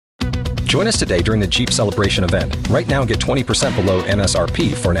Join us today during the Jeep Celebration event. Right now, get 20% below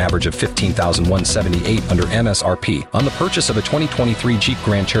MSRP for an average of $15,178 under MSRP on the purchase of a 2023 Jeep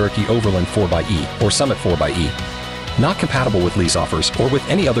Grand Cherokee Overland 4xE or Summit 4xE. Not compatible with lease offers or with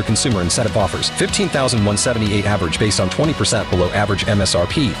any other consumer incentive offers. $15,178 average based on 20% below average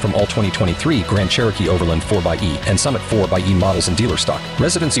MSRP from all 2023 Grand Cherokee Overland 4xE and Summit 4xE models in dealer stock.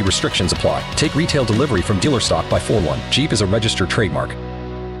 Residency restrictions apply. Take retail delivery from dealer stock by 4/1. Jeep is a registered trademark.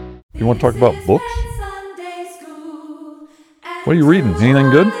 You want to talk about books? What are you reading?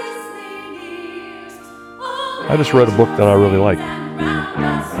 Anything good? I just read a book that I really like.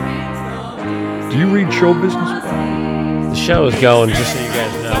 Do you read show business? The show is going, just so you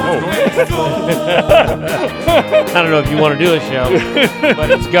guys know. I don't know if you want to do a show, but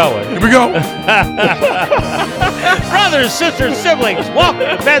it's going. Here we go. Brothers, sisters, siblings, welcome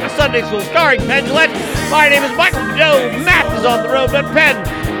to Penn Sunday School, starring Penn Jillette. My name is Michael Joe. Matt is on the road, but Penn,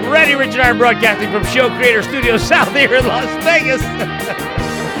 Ready, Rich, and I are broadcasting from Show Creator Studio South here in Las Vegas.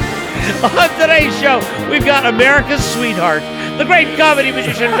 On today's show, we've got America's Sweetheart. The great comedy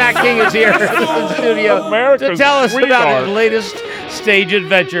magician Matt King is here in the studio to tell us about his latest stage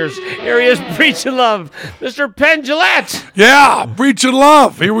adventures. Here he is, preaching love, Mr. Penn Jillette. Yeah, preaching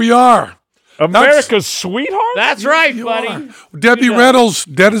love. Here we are. America's Sweetheart? That's right, buddy. Debbie Reynolds,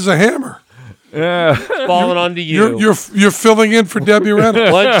 dead as a hammer. Yeah. Falling onto you. You're filling in for Debbie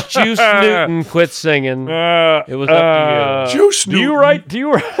Reynolds. Once Juice Newton quit singing, it was up to you. Juice Newton. Do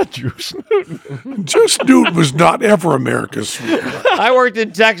you write Juice Newton? Juice Newton was not ever America's sweetheart. I worked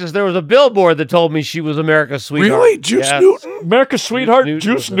in Texas. There was a billboard that told me she was America's sweetheart. Really? Juice Newton? America's Sweetheart?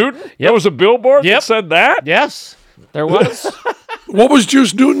 Juice Newton? Yep. There was a billboard that said that? Yes, there was. What was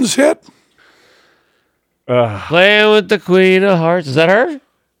Juice Newton's hit? Playing with the Queen of Hearts. Is that her?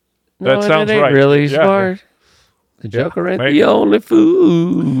 That No, sounds it ain't right. Really Yeah. smart. The Joker ain't maybe. the only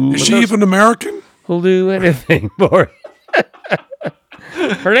fool. Is she even American? Who'll do anything for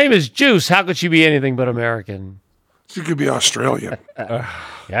it. Her name is Juice. How could she be anything but American? She could be Australian.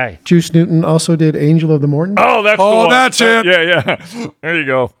 Yay. Juice Newton also did Angel of the Morning, Oh, that's the Oh, one. that's it. Yeah. There you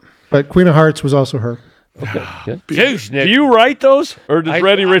go. but Queen of Hearts was also her. Good. Juice, Nick. Do you write those? Or does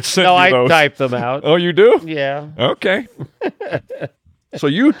Ready Rich send No, you I those? type them out. Oh, you do? Yeah. Okay. So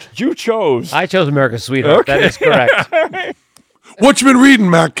you chose. I chose America's Sweetheart. Okay. That is correct. What you been reading,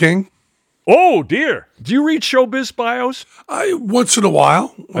 Matt King? Oh, dear. Do you read showbiz bios? Once in a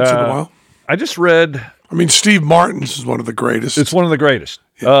while. I just read. I mean, Steve Martin's is one of the greatest. It's one of the greatest.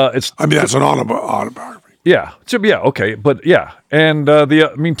 It's. I mean, that's an autobiography. Yeah. So, yeah. Okay. But yeah. And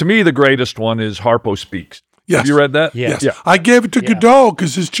to me, the greatest one is Harpo Speaks. Yes. Have you read that? Yeah. Yes. Yeah. I gave it to Godot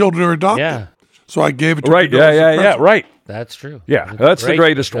because his children are adopted. Yeah. So I gave it to Right. Godot as a Yeah. present. Right. That's true. Yeah. That's the Great.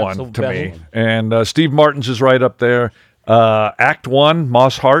 greatest That's one the to best me. one. And Steve Martin's is right up there. Act One,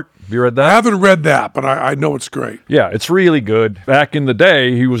 Moss Hart. Have you read I that? haven't read that, but I know it's great. Yeah. It's really good. Back in the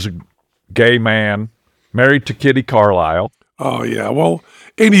day, he was a gay man, married to Kitty Carlisle. Oh, yeah. Well,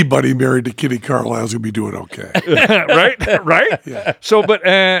 anybody married to Kitty Carlisle's going to be doing okay. right? Yeah. So,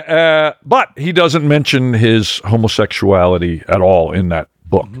 but he doesn't mention his homosexuality at all in that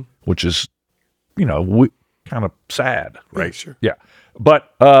book, which is, kind of sad, right? Yeah, sure. Yeah.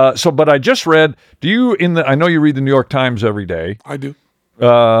 But I just read. I know you read the New York Times every day. I do.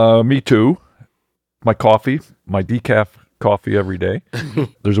 Me too. My coffee, my decaf coffee every day.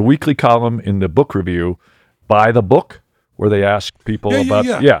 There's a weekly column in the book review by the book where they ask people about.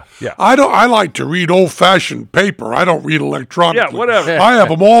 Yeah. I like to read old-fashioned paper. I don't read electronically. Yeah, whatever. I have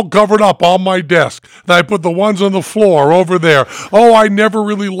them all covered up on my desk. And I put the ones on the floor over there. Oh, I never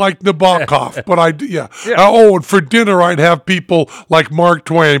really liked Nabokov, but I do. Yeah. And for dinner I'd have people like Mark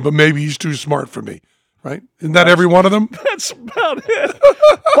Twain, but maybe he's too smart for me. Right? Isn't that every one of them? That's about it.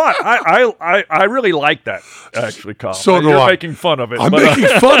 But I really like that, actually, Colin. So do You're I. making fun of it. I'm but,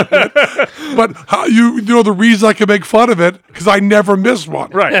 making fun of it. But you know the reason I can make fun of it? Because I never miss one.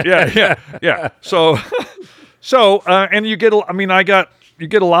 right, yeah. So, and you get, you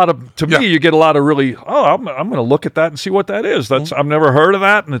get a lot of, to me, you get a lot of really, I'm going to look at that and see what that is. I've never heard of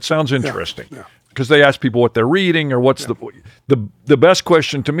that, and it sounds interesting. Yeah. Because they ask people what they're reading or what's the best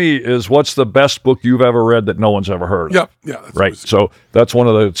question to me is what's the best book you've ever read that no one's ever heard of? Yeah. That's Right. So that's one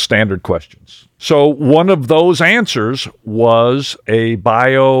of the standard questions. So one of those answers was a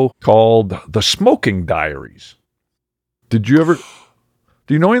bio called The Smoking Diaries. Do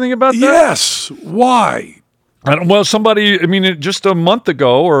you know anything about that? Yes. Why? Just a month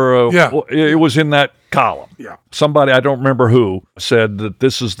ago it was in that column. Yeah. Somebody, I don't remember who, said that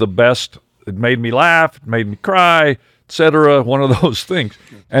this is the best. It made me laugh, it made me cry, etc. One of those things.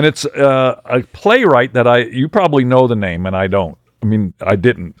 And it's a playwright that you probably know the name, and I don't. I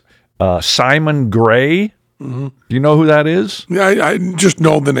didn't. Simon Gray. Do you know who that is? Yeah, I just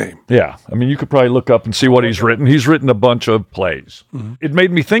know the name. Yeah. I mean, you could probably look up and see what he's written. He's written a bunch of plays. It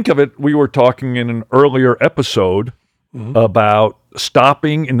made me think of it. We were talking in an earlier episode about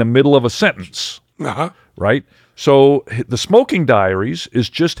stopping in the middle of a sentence, right? So the Smoking Diaries is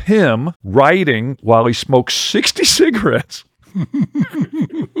just him writing while he smokes 60 cigarettes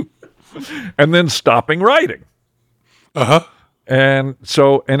and then stopping writing. And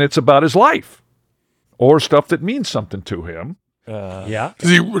it's about his life. Or stuff that means something to him. Yeah. Does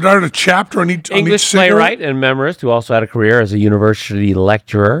he write a chapter on each English cigarette? playwright and memoirist who also had a career as a university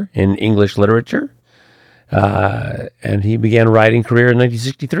lecturer in English literature. And he began a writing career in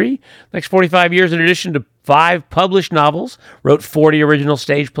 1963. Next 45 years, in addition to 5 published novels, wrote 40 original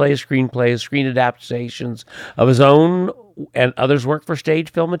stage plays, screenplays, screen adaptations of his own and others' work for stage,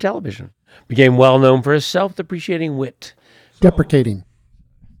 film, and television. Became well known for his self-depreciating wit. Deprecating.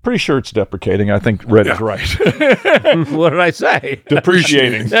 Pretty sure it's deprecating. I think Red is right. What did I say?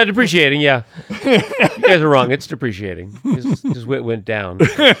 Depreciating. Depreciating, yeah. You guys are wrong. It's depreciating. His wit went down.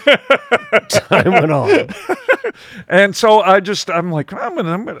 Time went on. And so I'm like,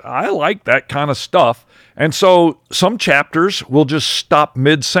 I like that kind of stuff. And so some chapters will just stop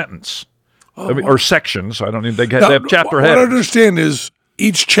mid-sentence. Or sections. I don't even think they have chapter What I headers. understand is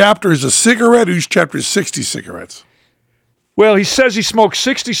each chapter is a cigarette, each chapter is 60 cigarettes. Well, he says he smokes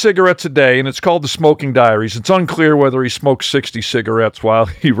 60 cigarettes a day, and it's called the Smoking Diaries. It's unclear whether he smokes 60 cigarettes while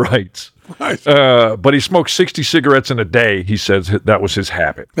he writes. Right. But he smokes 60 cigarettes in a day. He says that was his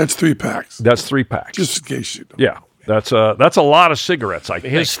habit. That's 3 packs. That's 3 packs. Just in case you don't. Yeah, that's a lot of cigarettes, I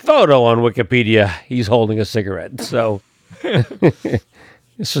think. His photo on Wikipedia, he's holding a cigarette. So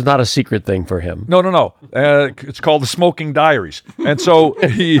this is not a secret thing for him. No. It's called the Smoking Diaries. And so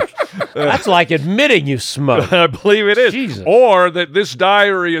he... That's like admitting you smoke. I believe it is. Jesus. Or that this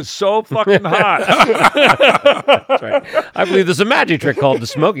diary is so fucking hot. That's right. I believe there's a magic trick called the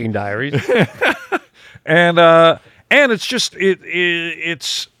Smoking Diaries. And it's just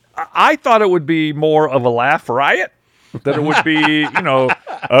it's I thought it would be more of a laugh riot, that it would be,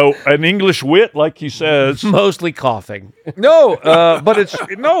 an English wit, like he says. Mostly coughing. No, but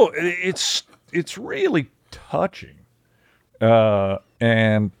it's really touching.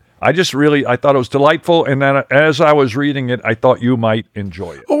 And I thought it was delightful. And then as I was reading it, I thought you might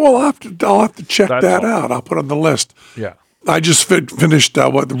enjoy it. Oh, well, I'll have to check That's that all. out. I'll put it on the list. Yeah. I just finished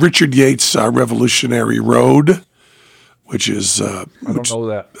Richard Yates' Revolutionary Road, which is I don't know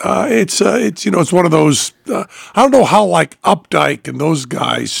that. it's one of those. I don't know how like Updike and those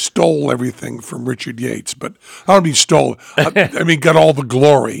guys stole everything from Richard Yates, but I don't mean stole. I mean got all the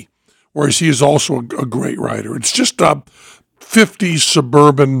glory, whereas he is also a great writer. It's just a 50s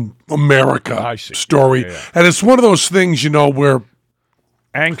suburban America story, and it's one of those things where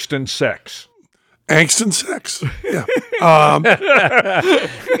Angst and sex. angst and sex, yeah.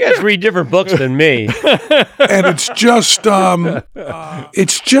 You guys read different books than me. And it's just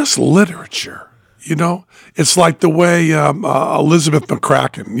literature, It's like the way Elizabeth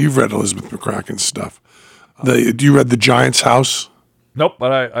McCracken. You've read Elizabeth McCracken's stuff. Do you read The Giant's House? Nope,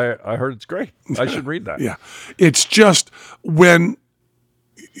 but I heard it's great. I should read that. Yeah, it's just when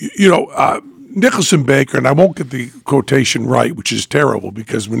Nicholson Baker, and I won't get the quotation right, which is terrible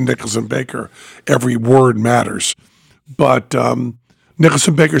because with Nicholson Baker, every word matters. But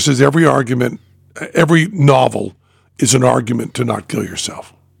Nicholson Baker says every novel is an argument to not kill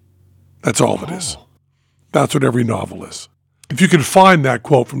yourself. That's all it is. That's what every novel is. If you can find that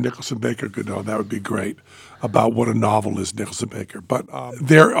quote from Nicholson Baker, that would be great about what a novel is, Nicholson Baker. But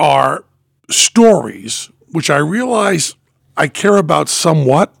there are stories which I realize I care about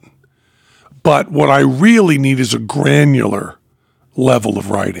somewhat, but what I really need is a granular level of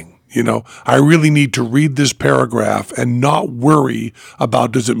writing. I really need to read this paragraph and not worry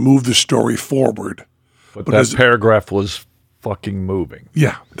about does it move the story forward. But that paragraph was fucking moving.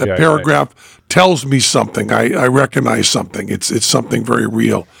 Yeah, that paragraph tells me something. I recognize something. It's something very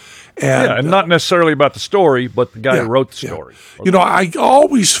real. And not necessarily about the story, but the guy who wrote the story. Okay. I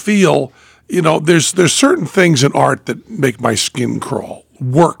always feel, there's certain things in art that make my skin crawl.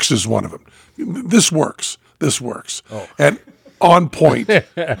 Works is one of them. This works. Oh. And on point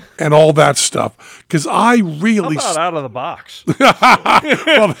and all that stuff. Because I really... How about out of the box?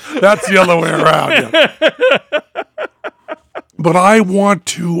 Well, that's the other way around. Yeah. But I want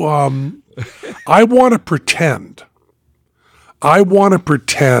to pretend. I want to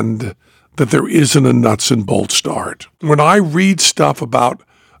pretend that there isn't a nuts and bolts to art. When I read stuff about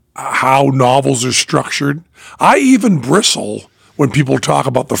how novels are structured, I even bristle when people talk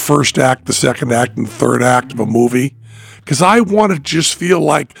about the first act, the second act, and the third act of a movie, because I want to just feel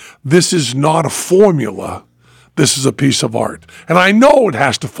like this is not a formula. This is a piece of art. And I know it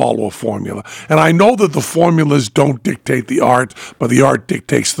has to follow a formula. And I know that the formulas don't dictate the art, but the art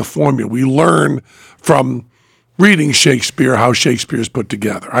dictates the formula. We learn from reading Shakespeare how Shakespeare is put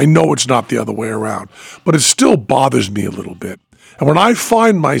together. I know it's not the other way around, but it still bothers me a little bit. And when I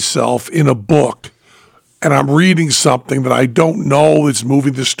find myself in a book and I'm reading something that I don't know is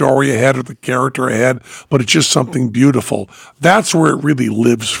moving the story ahead or the character ahead, but it's just something beautiful, that's where it really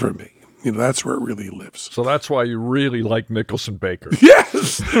lives for me. That's where it really lives. So that's why you really like Nicholson Baker.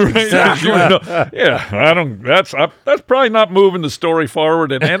 Yes, exactly. Yeah, I don't. That's probably not moving the story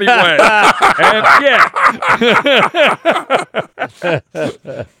forward in any way. And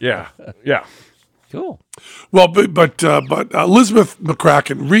yeah. Cool. Well, but Elizabeth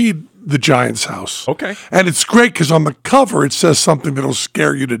McCracken, read The Giant's House. Okay. And it's great because on the cover it says something that'll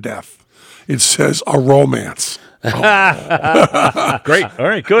scare you to death. It says a romance. Great. All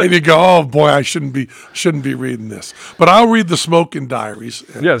right. Good. And you go, oh boy, I shouldn't be reading this. But I'll read the Smoking Diaries.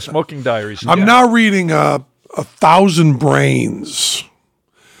 Yeah, Smoking Diaries. I'm now reading A Thousand Brains.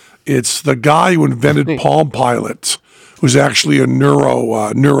 It's the guy who invented Palm Pilot, who's actually a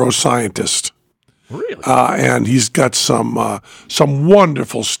neuroscientist. Really? And he's got some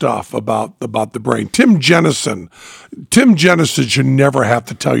wonderful stuff about the brain. Tim Jennison should never have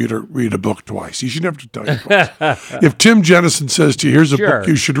to tell you to read a book twice. He should never have to tell you twice. If Tim Jennison says to you, here's a book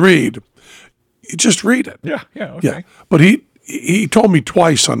you should read, you just read it. Yeah, okay. Yeah. But he told me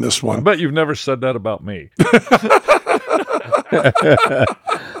twice on this I one. bet you've never said that about me.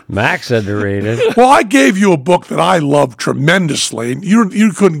 Max had to read it. Well, I gave you a book that I love tremendously. And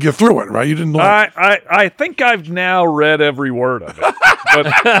you couldn't get through it, right? You didn't like it. I think I've now read every word of it. But,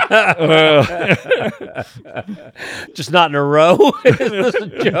 Just not in a row. Is this a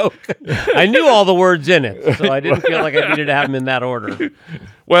joke? I knew all the words in it, so I didn't feel like I needed to have them in that order.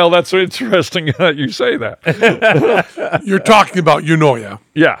 well, that's interesting that you say that. You're talking about Eunoia.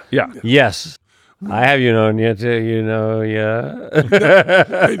 Yeah. Yes. I have Eunoia too,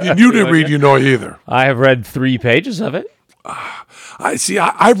 You didn't read Eunoia either. I have read 3 pages of it.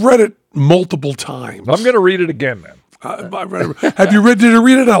 I've read it multiple times. I'm going to read it again then. Did you read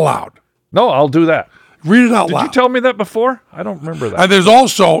it out loud? No, I'll do that. Read it out loud. Did you tell me that before? I don't remember that. And there's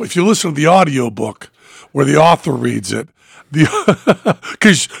also, if you listen to the audiobook where the author reads it,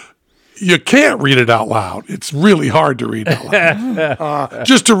 because you can't read it out loud. It's really hard to read out loud.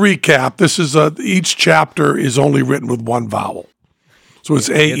 Just to recap, this is each chapter is only written with one vowel. So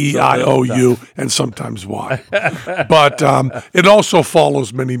it's A-E-I-O-U and sometimes Y. But it also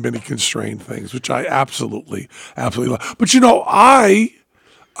follows many, many constrained things, which I absolutely love. But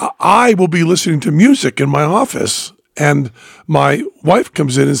I will be listening to music in my office, and my wife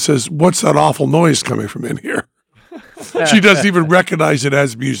comes in and says, "What's that awful noise coming from in here?" She doesn't even recognize it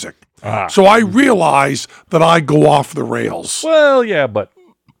as music. So I realize that I go off the rails. Well, yeah, but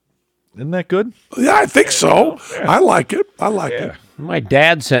isn't that good? Yeah, I think so. I like it. it. My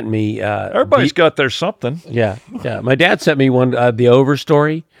dad sent me... Everybody's got their something. Yeah. My dad sent me one, The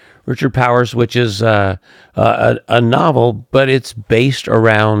Overstory, Richard Powers, which is a novel, but it's based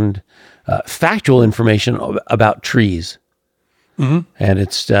around factual information about trees. Mm-hmm. And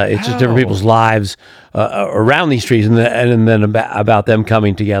it's just different people's lives around these trees, and then about them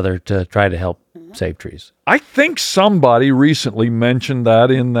coming together to try to help save trees. I think somebody recently mentioned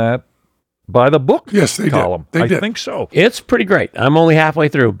that in that by the book column. They did. I think so. It's pretty great. I'm only halfway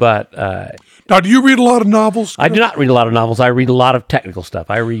through, but now, do you read a lot of novels? I do not read a lot of novels. I read a lot of technical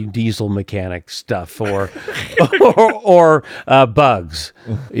stuff. I read diesel mechanic stuff or bugs.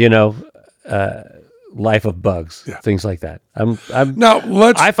 Life of bugs, things like that.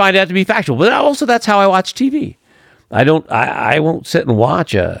 I find that to be factual, but also that's how I watch TV. I won't sit and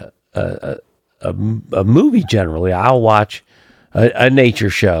watch a movie generally. I'll watch a nature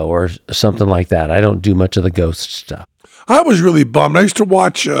show or something like that. I don't do much of the ghost stuff. I was really bummed. I used to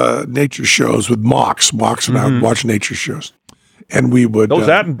watch nature shows with Mox. Mox and I would watch nature shows, and we would. Those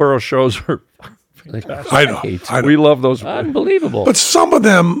Attenborough shows are. I know. We love those. Unbelievable. But some of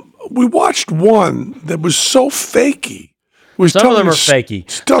them, we watched one that was so fakey. Some of them are fakey.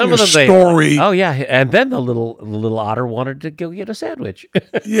 Telling a story. Oh yeah, and then the little otter wanted to go get a sandwich.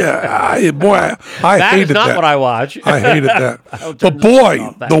 Yeah, I hated that. That is not what I watch. I hated that. But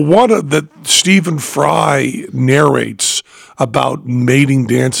boy, the one that Stephen Fry narrates about mating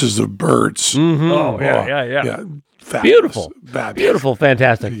dances of birds. Mm-hmm. Oh yeah. Beautiful, beautiful,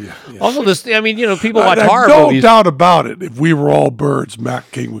 fantastic. Yeah. Also, people watch horror no movies. No doubt about it. If we were all birds,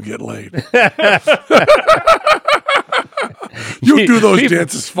 Matt King would get laid. You'd do those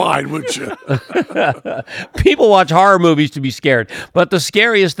dances fine, wouldn't you? People watch horror movies to be scared, but the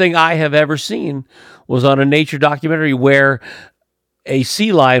scariest thing I have ever seen was on a nature documentary where a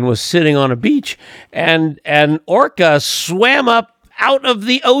sea lion was sitting on a beach and an orca swam up out of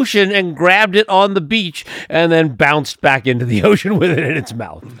the ocean and grabbed it on the beach and then bounced back into the ocean with it in its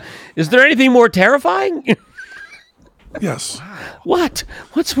mouth. Is there anything more terrifying? Yes. What?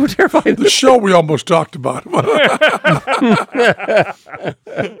 What's more terrifying? The show we almost talked about.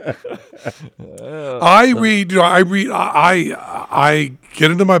 I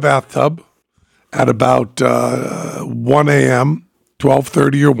get into my bathtub at about 1 a.m.,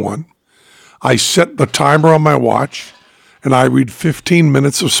 12:30 or 1. I set the timer on my watch, and I read 15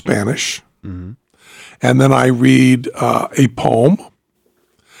 minutes of Spanish. Mm-hmm. And then I read a poem.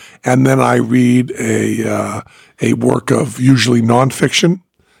 And then I read a work of usually nonfiction,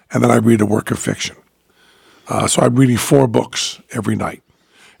 and then I read a work of fiction. So I'm reading 4 books every night,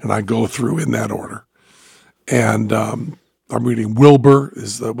 and I go through in that order. And I'm reading Wilbur,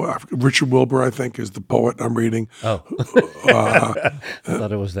 Richard Wilbur, I think, is the poet I'm reading. Oh, I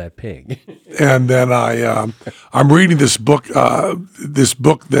thought it was that pig. And then I'm reading this book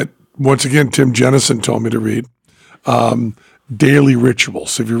that, once again, Tim Jennison told me to read. Daily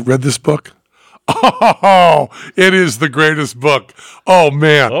Rituals. Have you read this book? Oh, it is the greatest book. Oh,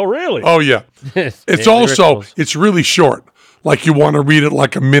 man. Oh, really? Oh, yeah. It's also, it's really short. Like you want to read it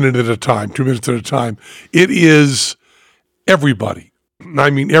like a minute at a time, 2 minutes at a time. It is everybody. I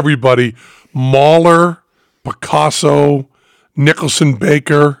mean, everybody. Mahler, Picasso, Nicholson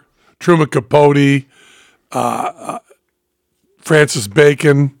Baker, Truman Capote, Francis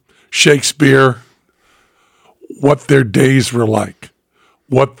Bacon, Shakespeare, what their days were like,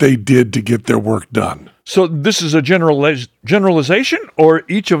 what they did to get their work done. So this is a generalization, or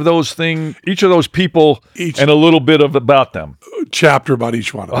each of those people, and a little bit about them? Chapter about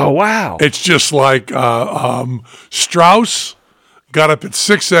each one of them. Oh, wow. It's just like Strauss got up at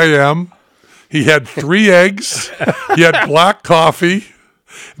 6 a.m., he had 3 eggs, he had black coffee,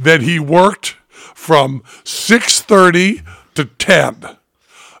 then he worked from 6:30 to 10.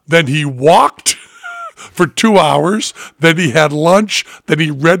 Then he walked for 2 hours, then he had lunch, then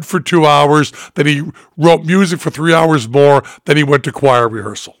he read for 2 hours, then he wrote music for 3 hours more, then he went to choir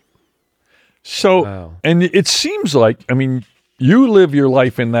rehearsal. So, wow. And it seems like, I mean, you live your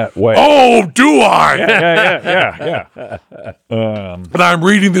life in that way. Oh, do I? Yeah. And I'm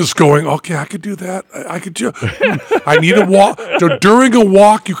reading this going, okay, I could do that. I could do, I need a walk. So during a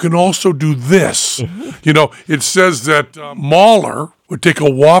walk, you can also do this. You know, it says that Mahler would take a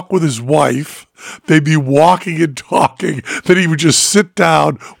walk with his wife. They'd be walking and talking. Then he would just sit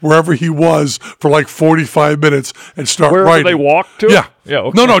down wherever he was for like 45 minutes and start wherever writing. They walk to? Yeah.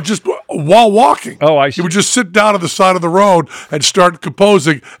 Okay. No, just while walking. Oh, I see. He would just sit down on the side of the road and start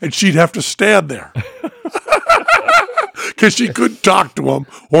composing, and she'd have to stand there. Because she couldn't talk to him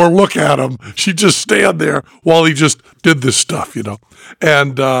or look at him. She'd just stand there while he just did this stuff, you know.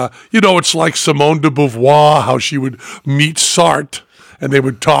 And, it's like Simone de Beauvoir, how she would meet Sartre, and they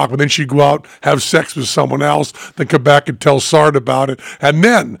would talk, and then she'd go out, have sex with someone else, then come back and tell Sartre about it, and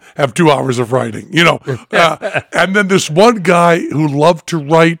then have 2 hours of writing, you know. And then this one guy who loved to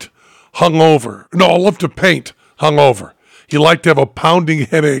write loved to paint hungover. He liked to have a pounding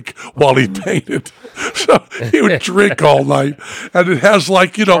headache while he painted. So he would drink all night. And it has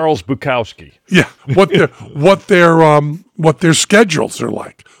like, Charles Bukowski. Yeah, what their schedules are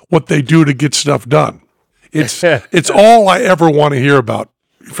like, what they do to get stuff done. It's all I ever want to hear about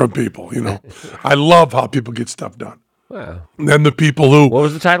from people, you know. I love how people get stuff done. Wow. And then the people who... What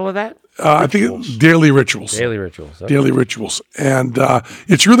was the title of that? I think it's Daily Rituals. Daily Rituals. Okay. Daily Rituals. And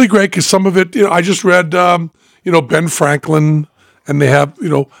it's really great because some of it, I just read, Ben Franklin, and they have,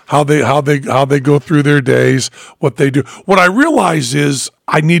 how they go through their days, what they do. What I realize is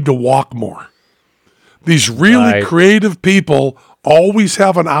I need to walk more. These really creative people always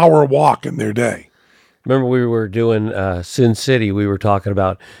have an hour walk in their day. Remember we were doing Sin City, we were talking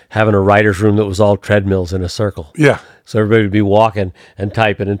about having a writer's room that was all treadmills in a circle. Yeah. So everybody would be walking and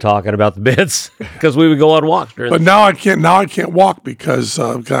typing and talking about the bits because we would go on walks. But now I can't walk because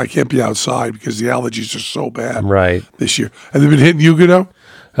I can't be outside because the allergies are so bad this year. Have they been hitting you, Godot?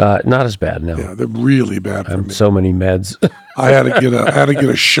 Not as bad, no. Yeah, they're really bad for me. So many meds. I had to get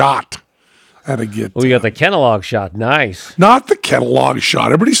a shot. We got the Kenalog shot. Nice. Not the Kenalog shot.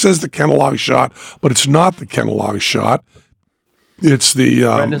 Everybody says the Kenalog shot, but it's not the Kenalog shot. It's the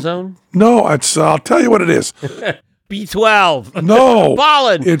prednisone? No, it's. I'll tell you what it is. B12. No,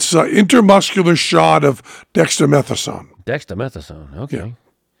 pollen. It's an intramuscular shot of dexamethasone. Dexamethasone. Okay. Yeah.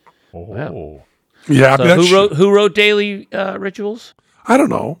 Oh. Wow. Yeah, So who wrote Daily Rituals? I don't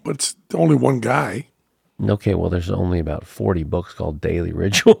know, but it's only one guy. Okay, well, there's only about 40 books called Daily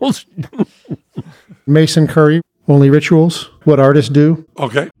Rituals. Mason Curry, Only Rituals, What Artists Do.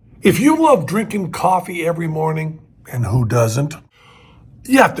 Okay. If you love drinking coffee every morning, and who doesn't,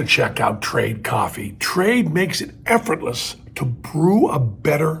 you have to check out Trade Coffee. Trade makes it effortless to brew a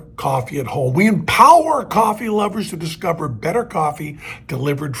better coffee at home. We empower coffee lovers to discover better coffee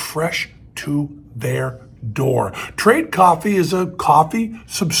delivered fresh to their door. Trade Coffee is a coffee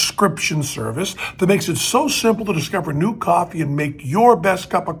subscription service that makes it so simple to discover new coffee and make your best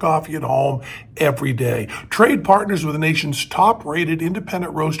cup of coffee at home every day. Trade partners with the nation's top-rated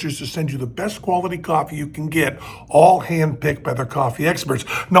independent roasters to send you the best quality coffee you can get, all hand-picked by their coffee experts.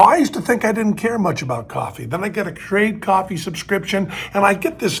 Now, I used to think I didn't care much about coffee. Then I get a Trade Coffee subscription, and I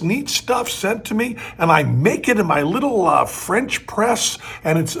get this neat stuff sent to me, and I make it in my little French press,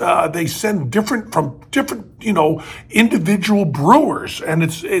 and it's they send different individual brewers, and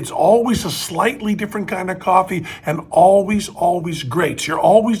it's always a slightly different kind of coffee, and always great. So you're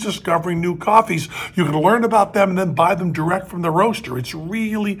always discovering new coffees. You can learn about them and then buy them direct from the roaster. It's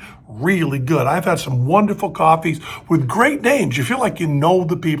really good. I've had some wonderful coffees with great names. You feel like you know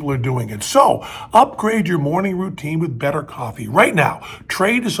the people who are doing it. So upgrade your morning routine with better coffee. Right now,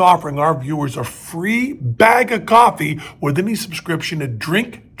 Trade is offering our viewers a free bag of coffee with any subscription at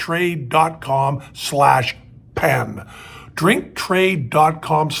drinktrade.com/pen.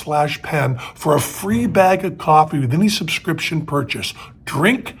 drinktrade.com/pen for a free bag of coffee with any subscription purchase.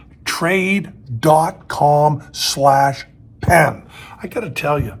 drinktrade.com/pen. I gotta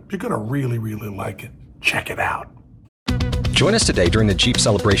tell you, you're gonna really like it. Check it out. Join us today during the Jeep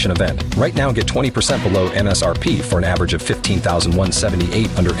Celebration event. Right now, get 20% below MSRP for an average of $15,178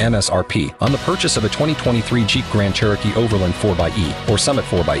 under MSRP on the purchase of a 2023 Jeep Grand Cherokee Overland 4xE or Summit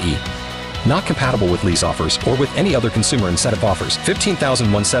 4xE. Not compatible with lease offers or with any other consumer incentive offers.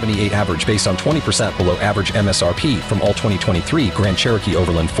 $15,178 average based on 20% below average MSRP from all 2023 Grand Cherokee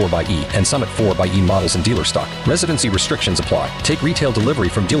Overland 4xE and Summit 4xE models in dealer stock. Residency restrictions apply. Take retail delivery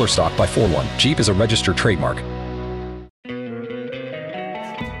from dealer stock by 4/1. Jeep is a registered trademark.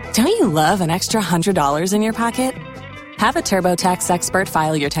 Don't you love an extra $100 in your pocket? Have a TurboTax expert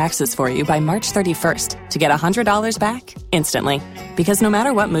file your taxes for you by March 31st to get $100 back instantly. Because no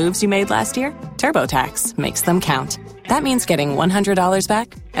matter what moves you made last year, TurboTax makes them count. That means getting $100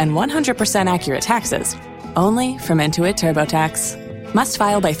 back and 100% accurate taxes, only from Intuit TurboTax. Must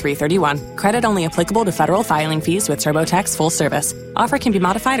file by 3/31. Credit only applicable to federal filing fees with TurboTax full service. Offer can be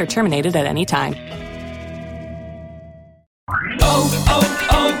modified or terminated at any time.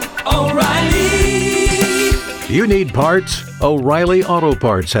 O'Reilly. You need parts? O'Reilly Auto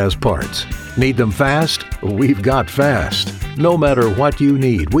Parts has parts. Need them fast? We've got fast. No matter what you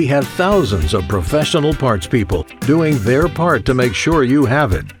need, we have thousands of professional parts people doing their part to make sure you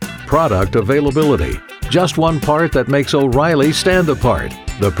have it. Product availability. Just one part that makes O'Reilly stand apart.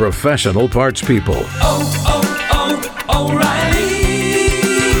 The professional parts people. O'Reilly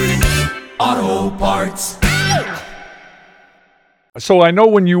Auto Parts. So I know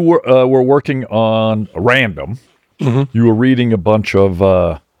when you were working on Random, you were reading a bunch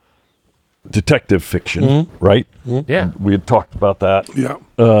of detective fiction, right? Yeah. We had talked about that. Yeah.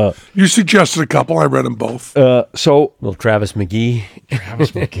 You suggested a couple. I read them both. So Little Travis McGee.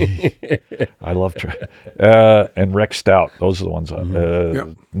 I love and Rex Stout. Those are the ones.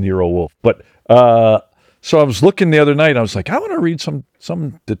 Nero Wolfe. But so I was looking the other night. I was like, I want to read some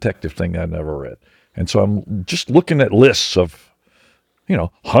detective thing I never read, and so I'm just looking at lists of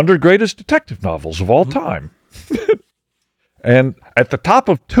 100 greatest detective novels of all time. And at the top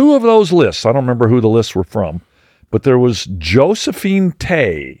of two of those lists, I don't remember who the lists were from, but there was Josephine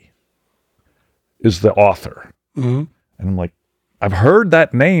Tey is the author. And I'm like, I've heard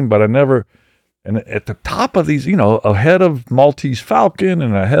that name, but I never, and at the top of these, ahead of Maltese Falcon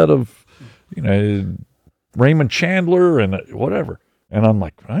and ahead of, Raymond Chandler and whatever. And I'm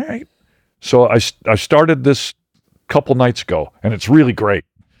like, all right. So I started this couple nights ago, and it's really great.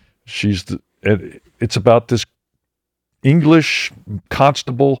 It's about this English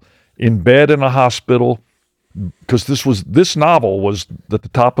constable in bed in a hospital, because this novel was at the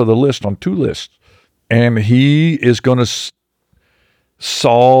top of the list on two lists, and he is going to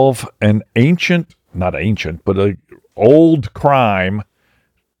solve an old crime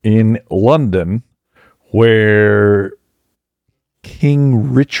in London where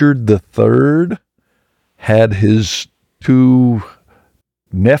King Richard III had his two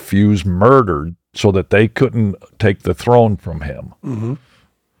nephews murdered so that they couldn't take the throne from him.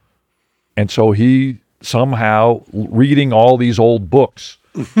 And so he somehow, reading all these old books,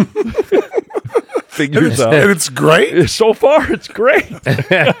 figures out. And it's great. So far, it's great.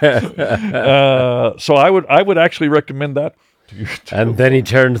 So I would actually recommend that to you too. And then he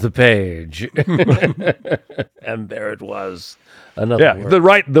turned the page, and there it was. Another Yeah,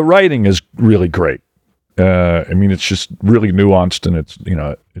 word. the writing is really great. I mean, it's just really nuanced, and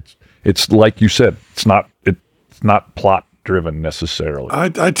it's like you said, it's not plot driven necessarily.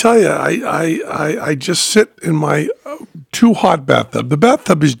 I tell you, I just sit in my too hot bathtub. The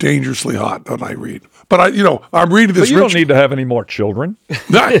bathtub is dangerously hot when I read. But I'm reading this. But you don't need to have any more children.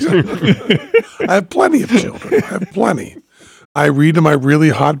 I have plenty of children. I have plenty. I read in my really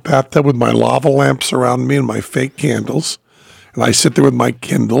hot bathtub with my lava lamps around me and my fake candles, and I sit there with my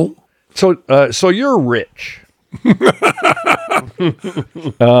Kindle. So you're rich. Do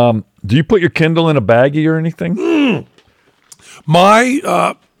you put your Kindle in a baggie or anything?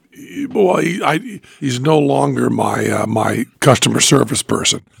 My he's no longer my customer service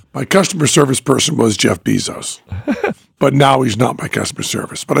person. My customer service person was Jeff Bezos, but now he's not my customer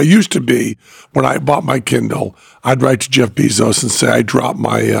service. But I used to be. When I bought my Kindle, I'd write to Jeff Bezos and say I dropped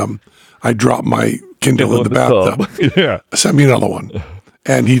my Kindle in the bathtub. Yeah. Send me another one,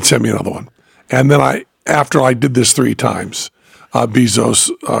 and he'd send me another one. And then after I did this 3 times,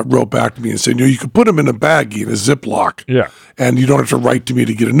 Bezos wrote back to me and said, you could put them in a baggie in a Ziploc, and you don't have to write to me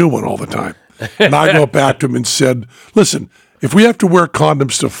to get a new one all the time. And I wrote back to him and said, listen, if we have to wear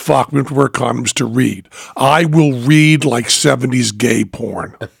condoms to fuck, we have to wear condoms to read. I will read like 70s gay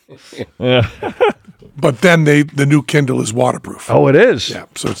porn. But then the new Kindle is waterproof. Oh, it is? Yeah,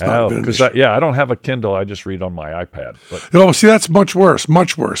 so it's not an issue. I don't have a Kindle. I just read on my iPad. But. See, that's much worse,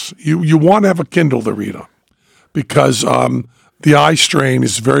 much worse. You want to have a Kindle to read on because the eye strain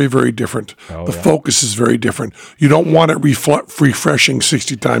is very, very different. The focus is very different. You don't want it refreshing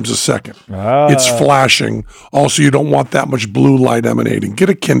 60 times a second. It's flashing. Also, you don't want that much blue light emanating. Get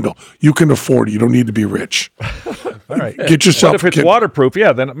a Kindle. You can afford it. You don't need to be rich. All right. Get yourself. But if it's waterproof,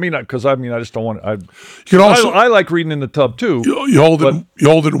 then I just don't want. I like reading in the tub too. You hold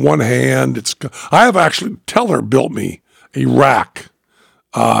it in one hand. I have actually Teller built me a rack.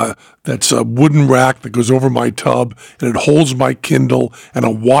 That's a wooden rack that goes over my tub, and it holds my Kindle and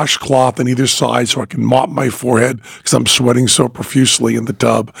a washcloth on either side so I can mop my forehead because I'm sweating so profusely in the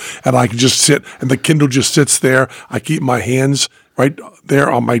tub. And I can just sit, and the Kindle just sits there. I keep my hands right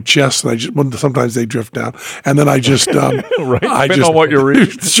there on my chest, and sometimes they drift down, and then I just right. Depending on what you're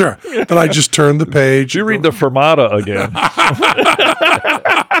reading. Sure. Then I just turn the page. You read the Fermata again.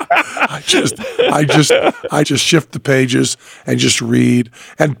 I just shift the pages and just read.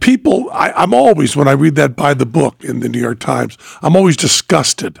 And people, I'm always, when I read that by the book in the New York Times, I'm always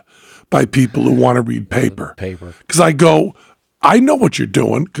disgusted by people who want to read paper. Because I go, I know what you're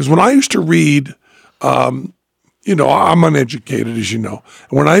doing. Because when I used to read, I'm uneducated, as you know.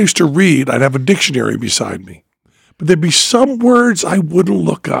 And when I used to read, I'd have a dictionary beside me. But there'd be some words I wouldn't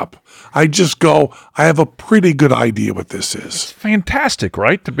look up. I just go, I have a pretty good idea what this is. It's fantastic,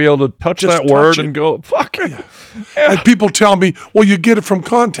 right? To be able to touch that word and go, fuck it. Yeah. And people tell me, well, you get it from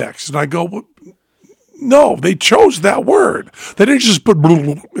context. And I go, well, no, they chose that word. They didn't just put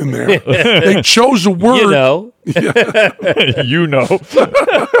in there. They chose a word. You know.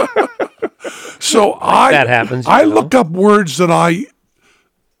 So that happens. I look up words that I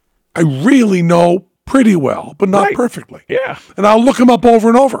really know pretty well, but not perfectly. Yeah. And I'll look them up over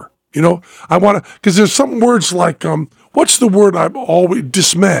and over. I want to, because there's some words like, what's the word I'm always,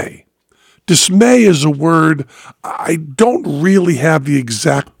 dismay. Dismay is a word, I don't really have the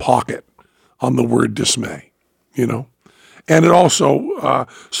exact pocket on the word dismay, And it also,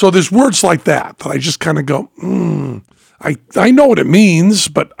 so there's words like that I just kind of go, I know what it means,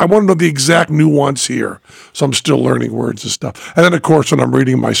 but I want to know the exact nuance here. So I'm still learning words and stuff. And then, of course, when I'm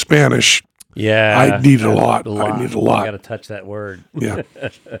reading my Spanish, I need a lot. I need a lot. You got to touch that word. Yeah.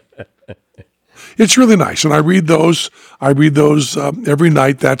 It's really nice. And I read those every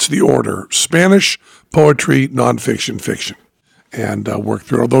night. That's the order: Spanish, poetry, nonfiction, fiction, and work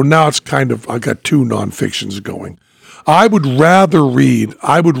through it. Although now it's I got 2 nonfictions going. I would rather read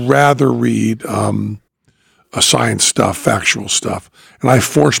science stuff, factual stuff. And I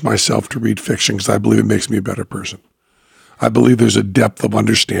force myself to read fiction because I believe it makes me a better person. I believe there's a depth of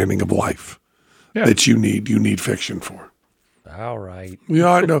understanding of life that you need fiction for. All right. Yeah,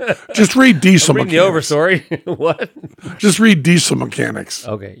 I know. Just read Diesel Mechanics. The overstory. What? Just read Diesel Mechanics.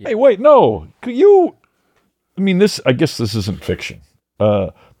 Okay. Yeah. Hey, wait, no. I guess this isn't fiction.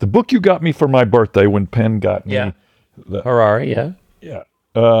 The book you got me for my birthday when Penn got me. Yeah. Harari, yeah. Yeah.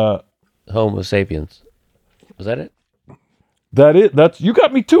 Homo sapiens. Was that it? That's you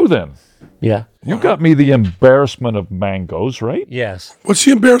got me 2 then. Yeah. You got me The Embarrassment of Mangoes, right? Yes. What's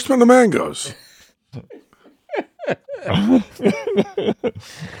the embarrassment of mangoes?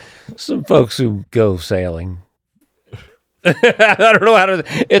 Some folks who go sailing. I don't know how to.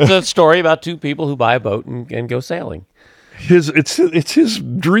 It's a story about two people who buy a boat and go sailing. It's his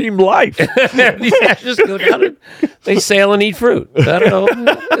dream life. Yeah, just go down and they sail and eat fruit. I don't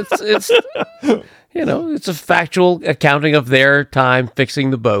know. It's it's a factual accounting of their time fixing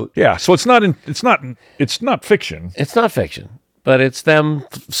the boat. Yeah, so it's not fiction. It's not fiction, but it's them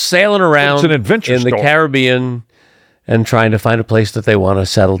sailing around It's an adventure in the story. Caribbean and trying to find a place that they want to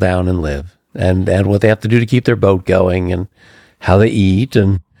settle down and live, and what they have to do to keep their boat going, and how they eat,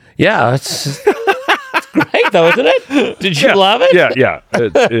 and it's great though, isn't it? Did you love it? Yeah,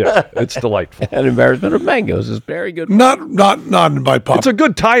 it's delightful. An Embarrassment of Mangoes is very good. Not in my pop. It's a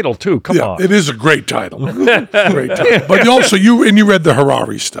good title too. Come Yeah, on. it is a great title. Great title. But also, you read the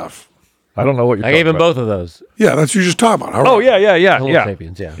Harari stuff. I don't know what you're I talking gave him about. both of those. Yeah, that's what you're just talking about. Harari. Oh, yeah. Homo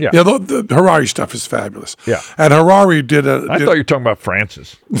sapiens, yeah. Yeah. Yeah, the Harari stuff is fabulous. Yeah. And Harari did I thought you were talking about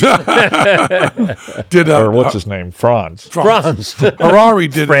Francis. Or what's his name? Franz. Franz. Harari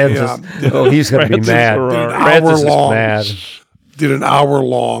did Francis. He's going to be Francis mad. Harari. Francis is Hour-long. mad. did an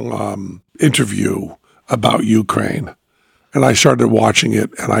hour-long interview about Ukraine. And I started watching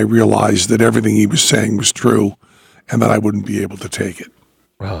it, and I realized that everything he was saying was true, and that I wouldn't be able to take it.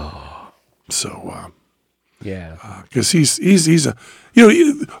 So, Yeah. because he's a,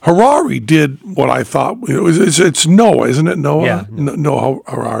 Harari did what I thought, it's Noah, isn't it? Noah? Yeah. Noah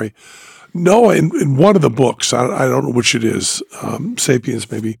Harari. Noah, in one of the books, I don't know which it is, Sapiens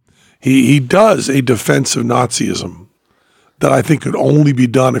maybe, he does a defense of Nazism that I think could only be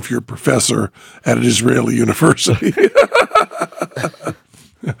done if you're a professor at an Israeli university.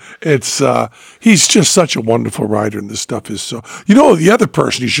 He's just such a wonderful writer, and this stuff is so. The other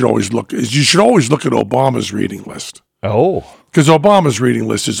person you should always look at Obama's reading list, Oh, because Obama's reading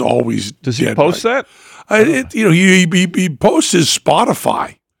list is always. does he dead post right. that? He posts his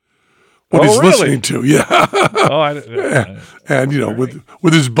Spotify. What Oh, he's really? listening to, yeah, Oh, and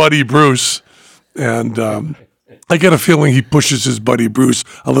with his buddy Bruce, and I get a feeling he pushes his buddy Bruce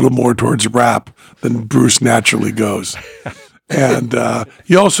a little more towards rap than Bruce naturally goes. And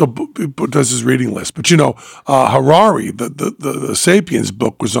he also does his reading list. But Harari, the Sapiens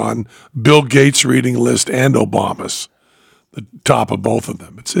book was on Bill Gates' reading list and Obama's, the top of both of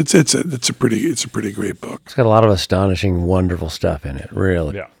them. It's a pretty great book. It's got a lot of astonishing, wonderful stuff in it,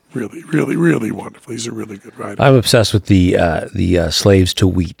 really. yeah. Really, really, really wonderful. He's a really good writer. I'm obsessed with the slaves to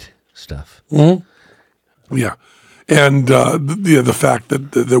wheat stuff. Yeah, and the fact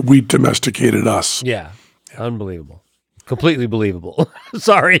that we domesticated us. Yeah. Unbelievable. Completely believable.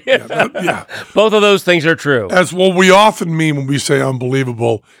 Sorry. Yeah. Both of those things are true. As what we often mean when we say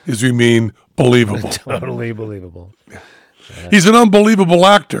unbelievable is we mean believable. Totally believable. He's an unbelievable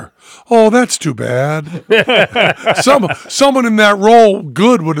actor. Oh, that's too bad. Someone in that role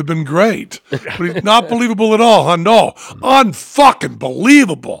good would have been great. But he's not believable at all, huh? No. Unfucking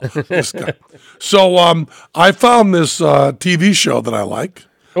believable. This guy. So I found this TV show that I like.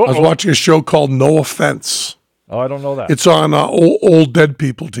 I was watching a show called No Offense. Oh, I don't know that. It's on old dead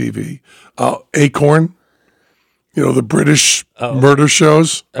people TV. Acorn, the British murder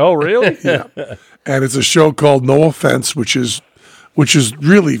shows. Oh, really? Yeah. And it's a show called No Offense, which is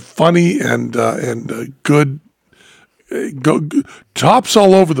really funny and good. Tops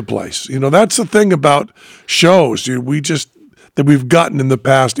all over the place. That's the thing about shows. That we've gotten in the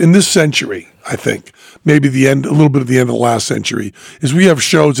past, in this century, I think, maybe a little bit of the end of the last century, is we have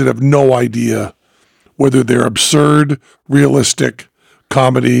shows that have no idea whether they're absurd, realistic,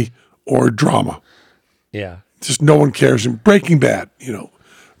 comedy, or drama. Yeah. Just no one cares. And Breaking Bad,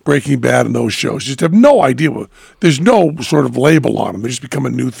 Breaking Bad and those shows just have no idea. There's no sort of label on them. They just become a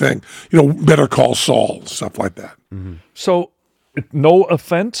new thing. Better Call Saul, stuff like that. So, no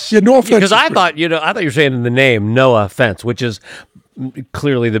offense? Yeah, No Offense. Because I thought you were saying in the name No Offense, which is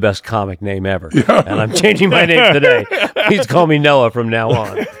clearly the best comic name ever. Yeah. And I'm changing my name today. Please call me Noah from now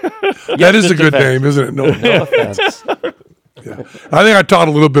on. That is a good name, isn't it? No Offense. Yeah. I think I taught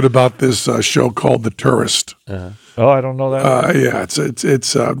a little bit about this show called The Tourist. Oh, I don't know that. Yeah, it's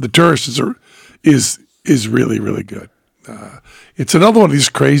The Tourist is really, really good. It's another one of these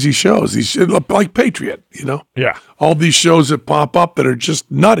crazy shows. These like Patriot, Yeah. all these shows that pop up that are just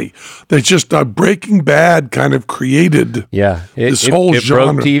nutty. They're just Breaking Bad kind of created. Yeah. This whole it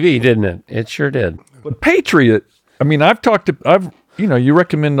genre. broke TV, didn't it? It sure did. But Patriot, I mean, you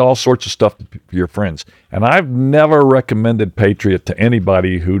recommend all sorts of stuff to your friends, and I've never recommended Patriot to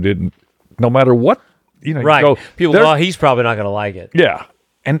anybody who didn't, no matter what, Right. you go, People, well, he's probably not going to like it. yeah.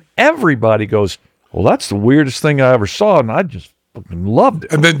 And everybody goes, well, that's the weirdest thing I ever saw, and I just fucking loved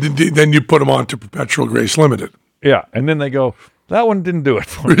it. And then you put them on to Perpetual Grace Limited. Yeah, and then they go, that one didn't do it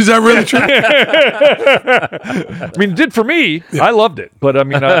for me. Is that really true? I mean, it did for me. Yeah. I loved it, but I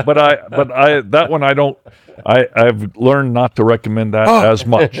mean, that one I don't. I've learned not to recommend that as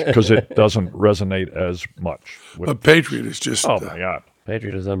much because it doesn't resonate as much. But Patriot is just. Oh my God,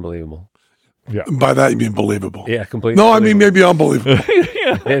 Patriot is unbelievable. Yeah. By that you mean believable. Yeah, completely. No, I mean maybe unbelievable.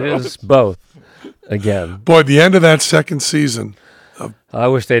 It is both. Again, boy, the end of that second season. I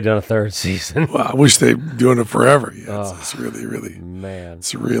wish they'd done a third season. Well, I wish they'd been doing it forever. Yeah, it's really, really, man,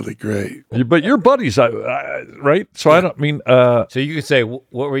 it's really great. But your buddies, right? So I don't mean. So you could say, what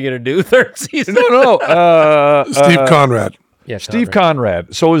were you going to do third season? No. Steve Conrad. Yeah, Steve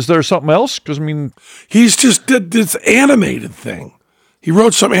Conrad. So is there something else? Because I mean, he's just did this animated thing. He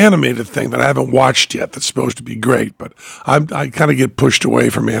wrote some animated thing that I haven't watched yet. That's supposed to be great, but I kind of get pushed away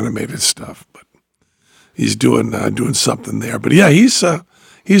from animated stuff. But he's doing something there. But yeah, he's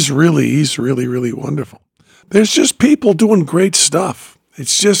really wonderful. There's just people doing great stuff.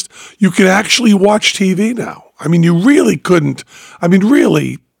 It's just you can actually watch TV now. I mean, you really couldn't. I mean,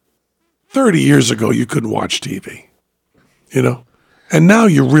 really, 30 years ago you couldn't watch TV, and now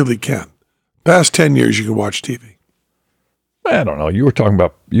you really can. Past 10 years you can watch TV. I don't know. You were talking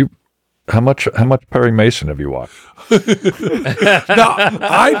about how much Perry Mason have you watched? Now,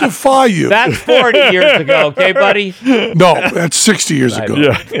 I defy you. That's 40 years ago, okay, buddy? No, that's 60 years ago.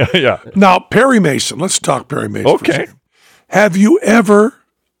 Yeah. Now, Perry Mason. Let's talk Perry Mason. Okay. Have you ever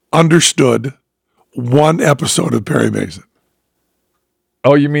understood one episode of Perry Mason?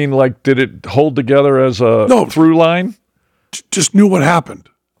 Oh, you mean like did it hold together as a through line? Just knew what happened.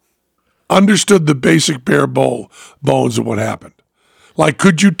 Understood the basic bare bones of what happened. Like,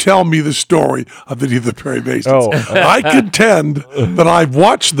 could you tell me the story of any of the Perry Masons? I contend that I've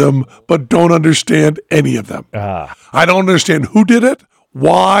watched them, but don't understand any of them. I don't understand who did it,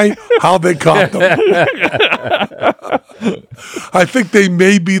 why, how they caught them. I think they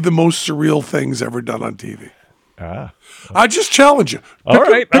may be the most surreal things ever done on TV. I just challenge you. All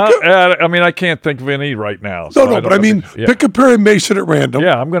right. I mean, I can't think of any right now. So but I mean, pick a Perry Mason at random.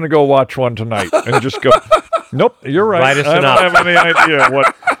 Yeah, I'm going to go watch one tonight and just go, nope, you're right. Write us I don't have any idea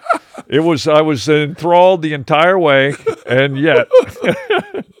what it was. I was enthralled the entire way, and yet.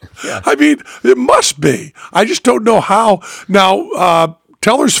 I mean, it must be. I just don't know how. Now,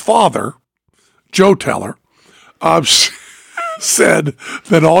 Teller's father, Joe Teller, said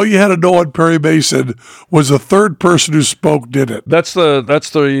that all you had to know on Perry Mason was the third person who spoke did it. That's the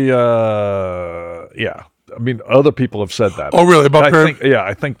yeah. I mean, other people have said that. Oh, really? About Perry?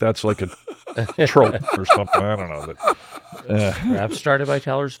 I think that's like a trope or something. I don't know. Perhaps started by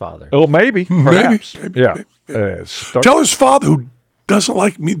Teller's father. Oh, maybe. Perhaps. Maybe. Yeah. Teller's father, who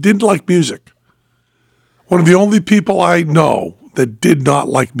didn't like music. One of the only people I know that did not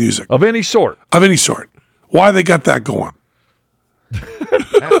like music. Of any sort. Why they got that going?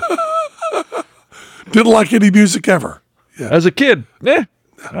 Didn't like any music ever. Yeah. As a kid, I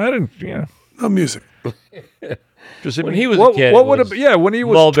didn't. No music. When he was a kid, what would it be? Yeah, when he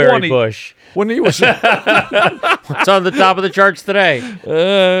was Mulberry 20, Bush. When he was, What's on the top of the charts today?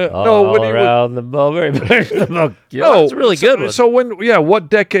 no, when he around the Mulberry Bush. The book. It's a really good one. So what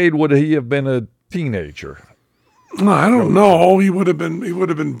decade would he have been a teenager? I don't know. He would have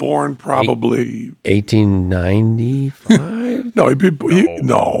been born probably 1895. No, he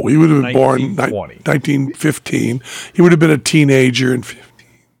would have been born 1915. He would have been a teenager in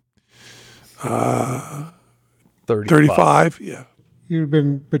 35. Yeah. You've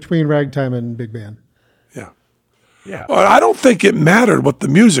been between ragtime and big band. Yeah. Well, I don't think it mattered what the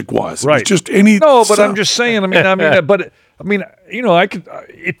music was. Right. It's just any. No, but I'm just saying. But I could.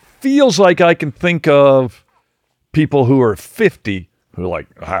 It feels like I can think of people who are 50 who are like,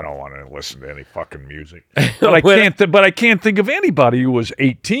 I don't want to listen to any fucking music. But I can't. But I can't think of anybody who was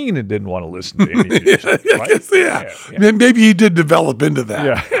 18 and didn't want to listen to any music. Yeah. Maybe he did develop into that.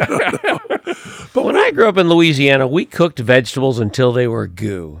 Yeah. But when I grew up in Louisiana, we cooked vegetables until they were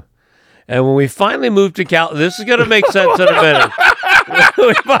goo. And when we finally moved to this is going to make sense in a minute. When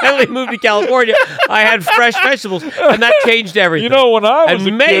we finally moved to California, I had fresh vegetables, and that changed everything. When I was and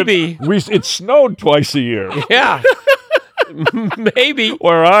a maybe kid, it snowed twice a year. Yeah. Maybe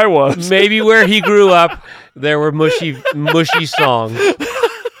where I was. Maybe where he grew up, there were mushy songs.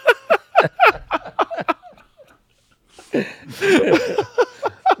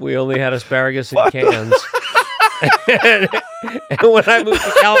 We only had asparagus in cans. And when I moved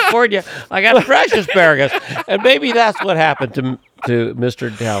to California, I got fresh asparagus. And maybe that's what happened to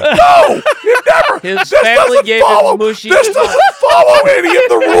Mr. Teller. No, it never. His family gave him mushy. This doesn't follow any of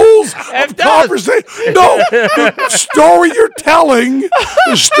the rules rules of conversation. No, the story you're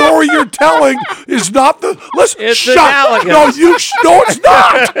telling is not the. Listen, It's shut. analogous. No, no, it's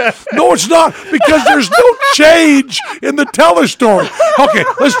not. No, it's not, because there's no change in the teller story. Okay,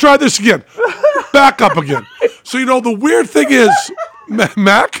 let's try this again. Back up again. So the weird thing is,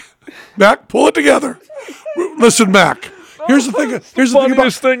 Mac, pull it together. Listen, Mac. Here's the thing. Here's the thing about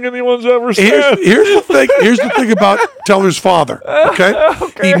Funniest thing anyone's ever said. Here's the thing about Teller's father. Okay?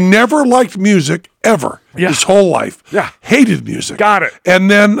 He never liked music ever. His whole life. Yeah. Hated music. Got it. And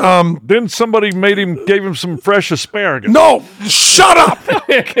then Then somebody gave him some fresh asparagus. no, shut up.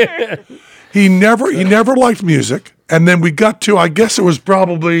 He never liked music. And then we got to, I guess it was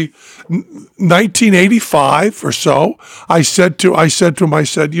probably 1985 or so. I said to him,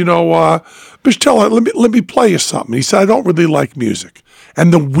 Mr. Teller, let me play you something. He said, I don't really like music.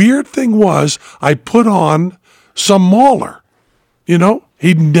 And the weird thing was, I put on some Mahler.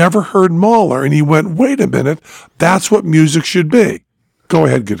 He'd never heard Mahler, and he went, wait a minute, that's what music should be. Go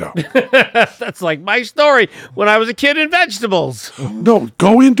ahead, Godot. That's like my story when I was a kid in vegetables. No,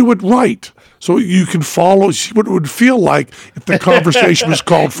 go into it right, so you can follow, see what it would feel like if the conversation was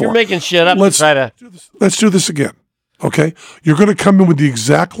called for. You're making shit up Let's to try to. Let's do this again, okay? You're going to come in with the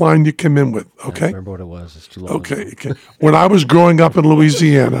exact line you came in with, okay? Remember what it was? It's too long. Okay. When I was growing up in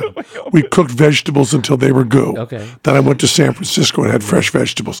Louisiana, we cooked vegetables until they were goo. Okay. Then I went to San Francisco and had fresh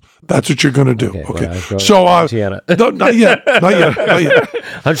vegetables. That's what you're going to do. Okay, Okay. well, I was growing So, up in Louisiana. no, not yet.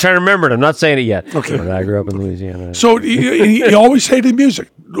 I'm trying to remember it. I'm not saying it yet. Okay. When I grew up in Louisiana. So he always hated music.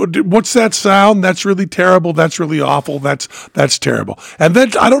 What's that sound? That's really terrible. That's really awful. That's terrible. And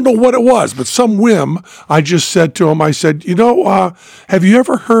then I don't know what it was, but some whim. I just said to him, I said, have you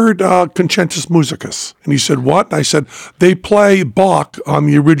ever heard Concentus Musicus? And he said, what? And I said, they play Bach on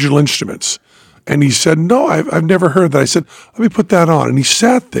the original instruments. And he said, no, I've never heard that. I said, let me put that on. And he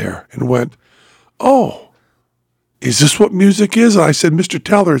sat there and went, oh, is this what music is? And I said, Mr.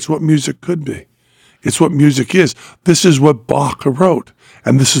 Teller, it's what music could be. It's what music is. This is what Bach wrote.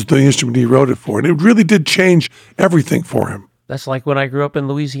 And this is the instrument he wrote it for. And it really did change everything for him. That's like when I grew up in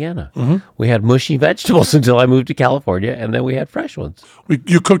Louisiana. We had mushy vegetables until I moved to California, and then we had fresh ones.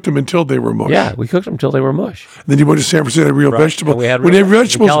 You cooked them until they were mush. Yeah, we cooked them until they were mush. And then you went to San Francisco and had real vegetables. And we had when you had real- in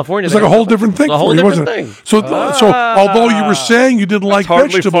vegetables, California, it's they like a had whole different thing a whole for you, different wasn't it? thing. So although you were saying you didn't like hardly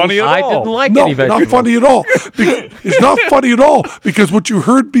vegetables, funny at I all. didn't like no, any vegetables. not funny at all. It's not funny at all because what you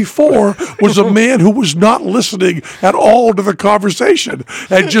heard before was a man who was not listening at all to the conversation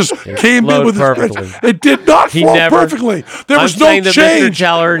and just came in flowed with perfectly. It did not He flow never- perfectly. There I'm was no saying that Mr. change.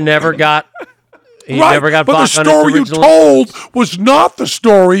 Teller never got. He Right, never got but the Bach on his story you original- told was not the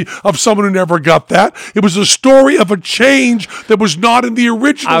story of someone who never got that. It was a story of a change that was not in the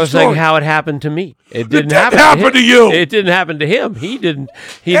original I was story. saying how it happened to me. It didn't didn't happen, happen to you. It didn't happen to him. He didn't.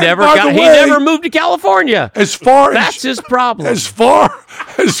 He And never by got. the He way, never moved to California. As far That's as his problem. as far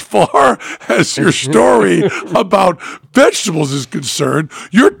as your story about vegetables is concerned,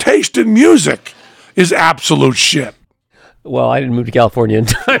 your taste in music is absolute shit. Well, I didn't move to California in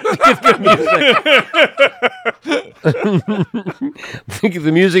time to get good music.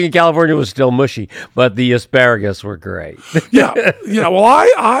 The music in California was still mushy, but the asparagus were great. Yeah. Well,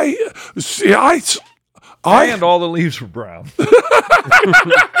 I And all the leaves were brown.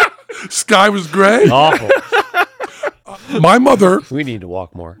 sky was gray. Awful. My mother We need to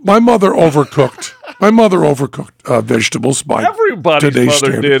walk more. overcooked. My mother overcooked vegetables by Everybody's today's mother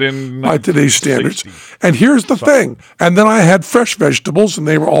standards. did in By today's standards. 60s. And here's the thing. And then I had fresh vegetables, and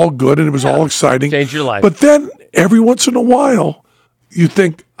they were all good, and it was all exciting. Changed your life. But then every once in a while, you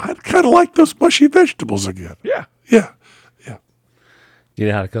think, I'd kind of like those mushy vegetables again. Yeah. Yeah. Do you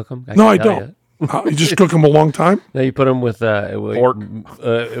know how to cook them? No, I don't. You just cook them a long time? No, you put them with Pork.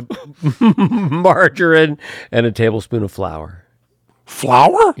 margarine and a tablespoon of flour.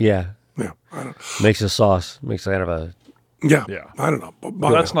 Flour? Yeah, Yeah. I don't, makes a sauce. Makes kind of a yeah. Yeah. I don't know.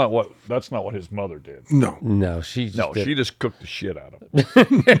 But That's not what his mother did. No. no. She just No, did- she just cooked the shit out of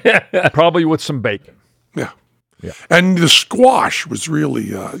it. Probably with some bacon. Yeah. Yeah. And the squash was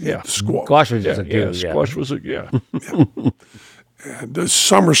really, the squash was just a Yeah, goo. Yeah, squash was a yeah. and the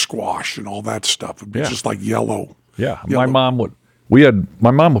summer squash and all that stuff would be Yeah. just like yellow. Yeah, Yellow.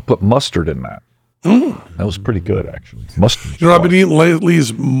 my mom would put mustard in that. That was pretty good, actually. Mustard. You know what I've been eating lately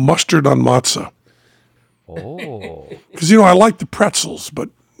is mustard on matzah. Oh, Because, I like the pretzels, but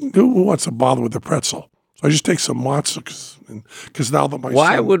who wants to bother with the pretzel? So I just take some matzah because now that my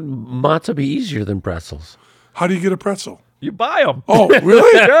why son, would matzah be easier than pretzels? how do you get a pretzel? You buy them. Oh,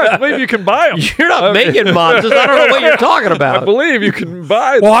 really? Yeah, I believe you can buy them. You're not making monsters. I don't know what you're talking I about. believe you can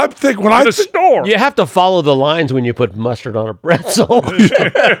buy them Well, I'm thinking when in I the store. You have to follow the lines when you put mustard on a pretzel.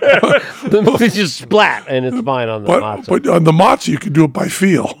 It's just splat, and it's fine on the matzo. but on the matzo, you can do it by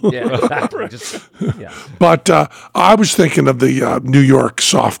feel. Yeah, exactly. Yeah. But I was thinking of the New York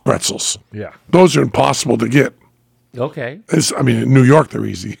soft pretzels. Yeah. Those are impossible to get. Okay. In New York, they're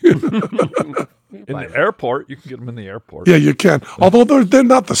easy. In the airport, you can get them in the airport. Yeah, you can. Although they're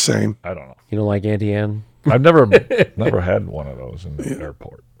not the same. I don't know. You don't like Auntie Anne? I've never had one of those in the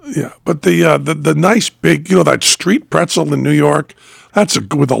airport. Yeah, but the nice big, that street pretzel in New York, that's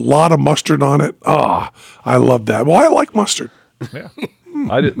with a lot of mustard on it. Ah, I love that. Well, I like mustard. Yeah.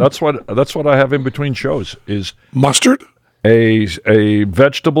 That's what I have in between shows is Mustard? a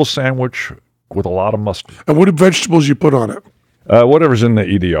vegetable sandwich with a lot of mustard. And what vegetables you put on it? Whatever's in the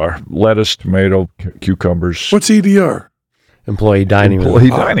EDR: lettuce, tomato, cucumbers. What's EDR? Employee dining room. Employee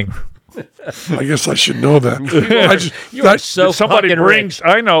dining? I guess I should know that. So Somebody fucking brings. rich.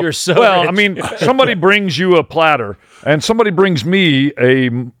 I know. You're so well. rich. I mean, somebody brings you a platter, and somebody brings me a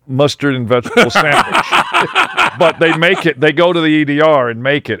mustard and vegetable sandwich. But they make it. They go to the EDR and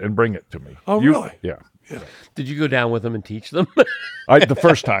make it and bring it to me. Oh, really? Yeah. Did you go down with them and teach them? The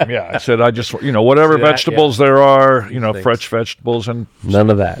first time, yeah. I said, I just, whatever See that? vegetables there are, things. fresh vegetables and None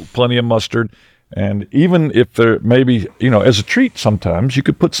of that. plenty of mustard. And even if there maybe, as a treat sometimes, you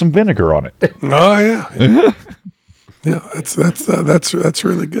could put some vinegar on it. Oh yeah. Yeah, that's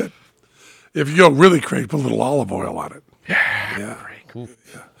really good. If you go really crazy, put a little olive oil on it. Yeah. Cool.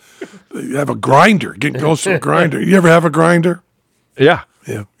 Yeah. You have a grinder. Get close to a grinder. You ever have a grinder? Yeah.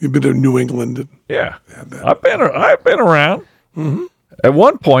 Yeah. You've been to New England. Yeah. I've been around. Mm-hmm. At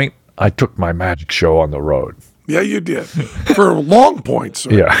one point, I took my magic show on the road. Yeah, you did. For long points.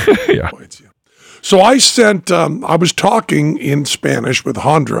 Yeah. Yeah. Points, yeah. So I was talking in Spanish with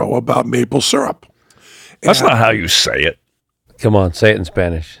Jandro about maple syrup. That's not how you say it. Come on, say it in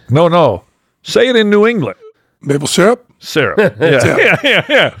Spanish. No. Say it in New England. Maple syrup? Syrup. Yeah.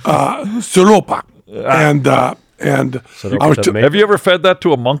 Yeah. Syrupa. And I was Have you ever fed that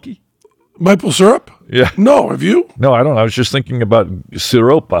to a monkey? maple syrup? Yeah. No, have you? No, I don't know. I was just thinking about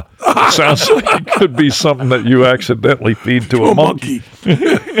siropa. It sounds like it could be something that you accidentally feed to a monkey.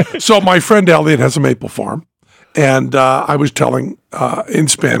 So my friend Elliot has a maple farm, and I was telling, in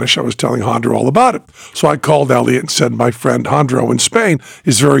Spanish, I was telling Jandro all about it. So I called Elliot and said, my friend Jandro in Spain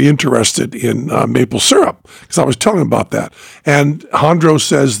is very interested in maple syrup, because I was telling him about that. And Jandro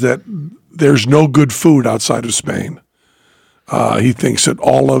says that there's no good food outside of Spain. He thinks that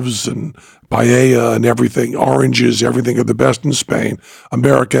olives and paella and everything, oranges, everything are the best in Spain.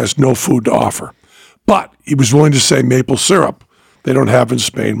 America has no food to offer. But he was willing to say maple syrup they don't have in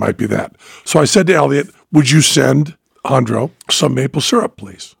Spain might be that. So I said to Elliot, would you send Jandro some maple syrup,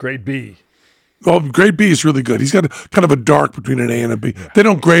 please? Grade B. Oh, grade B is really good. He's got kind of a dark between an A and a B. Yeah. They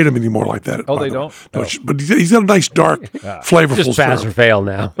don't grade him anymore like that. Oh, they don't? No, but he's got a nice, dark, flavorful Just pass syrup. or fail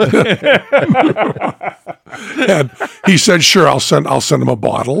now. And he said, sure, I'll send him a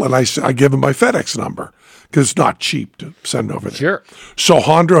bottle. And I give him my FedEx number because it's not cheap to send over there. Sure. So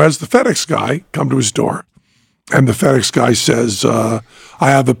Jandro has the FedEx guy come to his door. And the FedEx guy says, I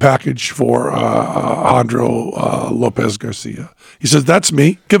have a package for Jandro Lopez Garcia. He says, that's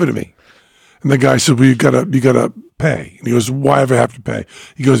me. Give it to me. And the guy said, well, you gotta pay. And he goes, why do I have to pay?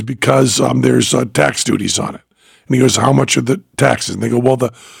 He goes, because there's tax duties on it. And he goes, how much are the taxes? And they go, well,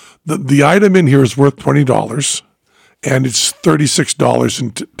 the item in here is worth $20, and it's $36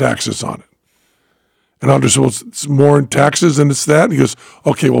 in taxes on it. And Andre said, well, it's more in taxes than it's that? And he goes,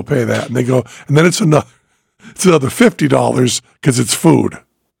 okay, we'll pay that. And they go, and then it's another $50 because it's food.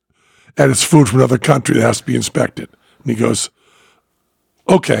 And it's food from another country that has to be inspected. And he goes,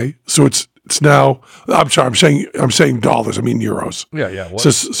 okay, so it's now. I'm sorry. I'm saying dollars. I mean euros. Yeah. What?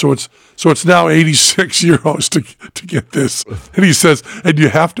 So it's now 86 euros to get this. And he says, and you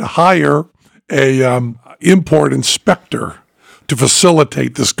have to hire a import inspector to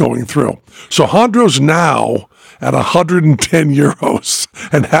facilitate this going through. So Jandro's now at 110 euros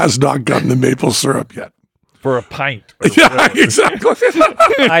and has not gotten the maple syrup yet. For a pint. Yeah, exactly.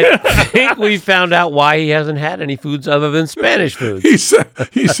 I think we found out why he hasn't had any foods other than Spanish food. He said,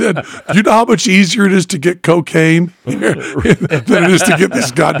 you know how much easier it is to get cocaine here than it is to get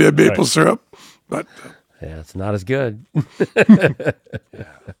this goddamn maple syrup? But Yeah, it's not as good.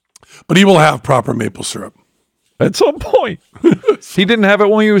 But he will have proper maple syrup. At some point. He didn't have it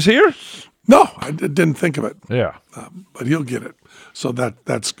when he was here? No, I didn't think of it. Yeah. But he'll get it. So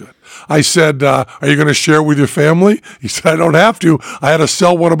that's good. I said, are you going to share it with your family? He said, I don't have to. I had to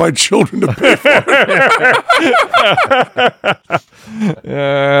sell one of my children to pay for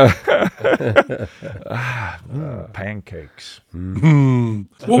it. Pancakes. Well,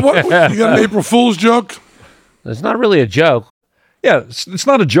 what you got an April Fool's joke? It's not really a joke. Yeah, it's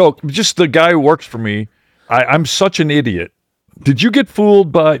not a joke. Just the guy who works for me. I'm such an idiot. Did you get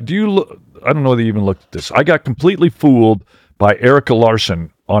fooled by? I don't know whether you even looked at this. I got completely fooled by Erica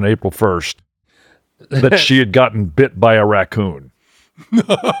Larson on April 1st that she had gotten bit by a raccoon. Did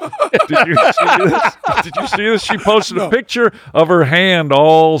you see this? Did you see this? She posted a picture of her hand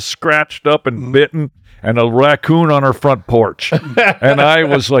all scratched up and bitten, and a raccoon on her front porch. And I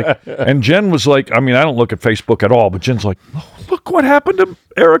was like, and Jen was like, I mean, I don't look at Facebook at all, but Jen's like, oh, look what happened to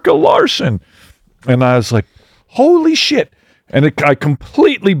Erica Larson. And I was like, holy shit. And I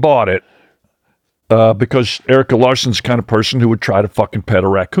completely bought it because Erica Larson's the kind of person who would try to fucking pet a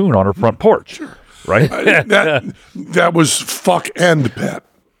raccoon on her front porch. Sure. Right? That was fuck and pet.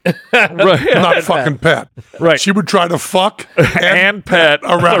 Right. Not fucking pet. Right. She would try to fuck and pet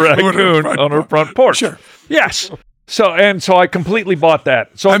a raccoon on her front porch. Sure. Yes. So I completely bought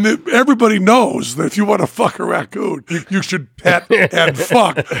that. So everybody knows that if you want to fuck a raccoon, you should pet and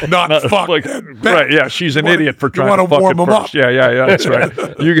fuck, not fuck and pet. Right, yeah, she's an idiot for trying to fuck warm it them first. up. Yeah, that's right.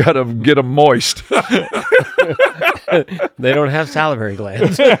 You got to get them moist. They don't have salivary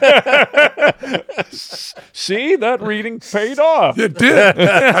glands. See, that reading paid off. It did.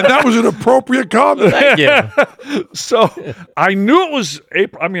 And that was an appropriate comment. Thank you. So I knew it was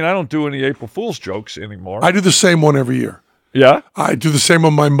April. I mean, I don't do any April Fool's jokes anymore. I do the same one every year. Yeah? I do the same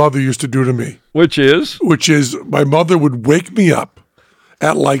one my mother used to do to me. Which is My mother would wake me up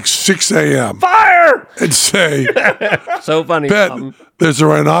at like 6 a.m. Fire! And say, So funny. Ben, there's a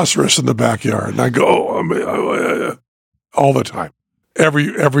rhinoceros in the backyard. And I go, all the time. Every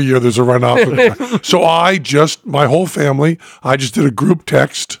year there's a rhinoceros. So my whole family, I just did a group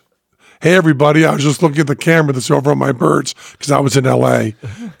text. Hey, everybody, I was just looking at the camera that's over on my birds because I was in L.A.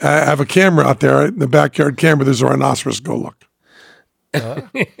 I have a camera out there in the backyard camera. There's a rhinoceros. Go look.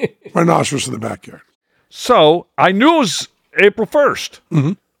 Rhinoceros in the backyard. So I knew it was April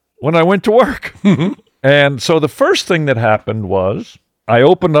 1st when I went to work. And so the first thing that happened was I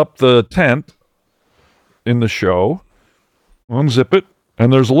opened up the tent in the show, unzip it,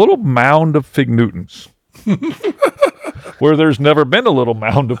 and there's a little mound of Fig Newtons. Where there's never been a little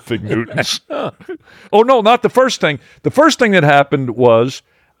mound of Fig Newtons. Oh, no, not the first thing. The first thing that happened was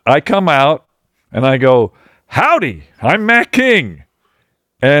I come out and I go, howdy, I'm Matt King.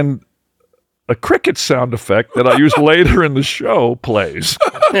 And a cricket sound effect that I use later in the show plays.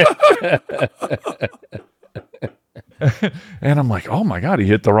 And I'm like, oh my God, he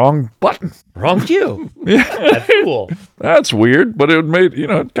hit the wrong button. Wrong cue. Yeah. That's cool. That's weird, but it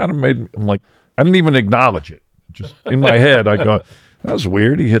kind of made, I'm like, I didn't even acknowledge it. Just in my head, I go, that was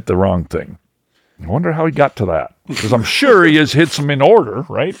weird. He hit the wrong thing. I wonder how he got to that. Because I'm sure he has hit them in order,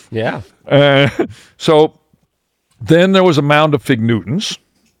 right? Yeah. So then there was a mound of Fig Newtons.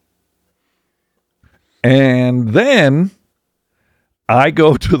 And then I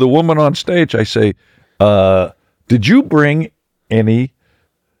go to the woman on stage. I say, did you bring any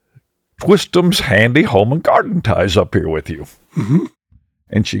Twistum's handy home and garden ties up here with you? Mm-hmm.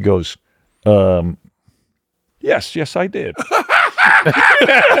 And she goes, Yes, I did.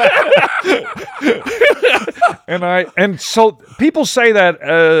 and so people say that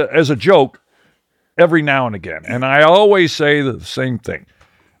as a joke every now and again, and I always say the same thing.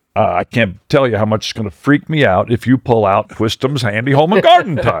 I can't tell you how much it's going to freak me out if you pull out Twistum's handy home and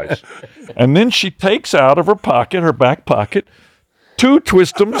garden ties. And then she takes out of her back pocket, 2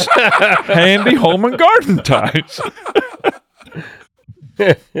 Twistum's handy home and garden ties.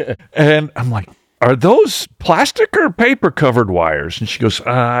 And I'm like, are those plastic or paper covered wires? And she goes,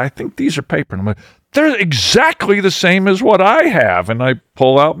 I think these are paper. And I'm like, they're exactly the same as what I have. And I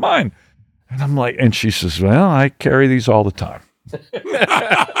pull out mine. And I'm like, and she says, well, I carry these all the time.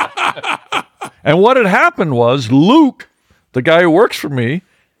 And what had happened was Luke, the guy who works for me,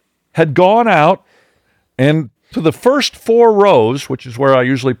 had gone out and to the first 4 rows, which is where I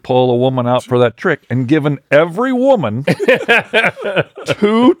usually pull a woman out for that trick, and given every woman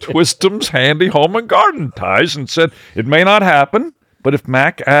 2 Twistum's handy home and garden ties and said, it may not happen, but if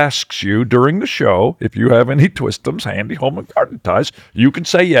Mac asks you during the show if you have any Twistum's handy home and garden ties, you can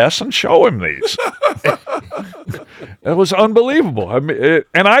say yes and show him these. It was unbelievable. I mean,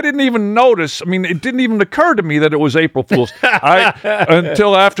 and I didn't even notice. I mean, it didn't even occur to me that it was April Fool's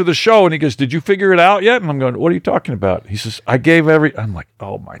until after the show. And he goes, "Did you figure it out yet?" And I'm going, "What are you talking about?" He says, I'm like,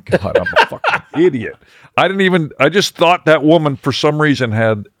 "Oh my God, I'm a fucking idiot." I just thought that woman for some reason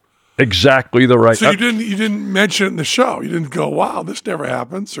had exactly the right. So you didn't mention it in the show. You didn't go, "Wow, this never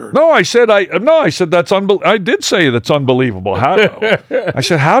happens." Or no, I said that's unbelievable. I did say that's unbelievable. I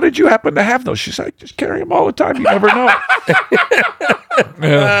said, "How did you happen to have those?" She said, "I just carry them all the time. You never know."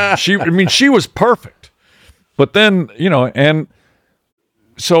 She was perfect. But then, and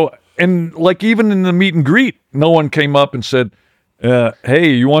so, and like even in the meet and greet, no one came up and said,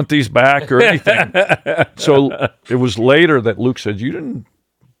 "Hey, you want these back?" or anything. So it was later that Luke said, "You didn't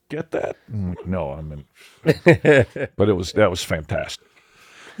get that?" No, I mean, but that was fantastic.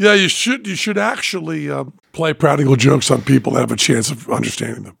 Yeah, you should actually play practical jokes on people that have a chance of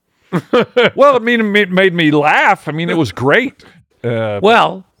understanding them. Well, I mean, it made me laugh. I mean, it was great.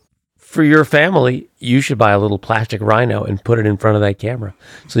 Well, for your family, you should buy a little plastic rhino and put it in front of that camera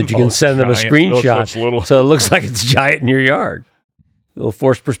so that you can send them a screenshot so it looks like it's giant in your yard. A little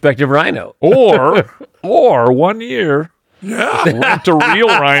forced perspective rhino. Or 1 year, rent a real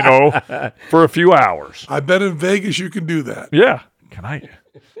rhino for a few hours. I bet in Vegas you can do that. Yeah. Can I?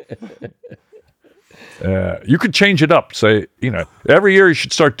 You could change it up. Say, every year you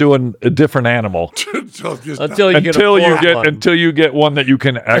should start doing a different animal until you get one that you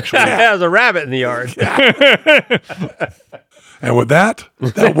can actually. Has a rabbit in the yard. And with that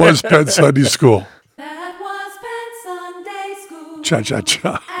was Penn Sunday School. That was Penn Sunday School. Cha cha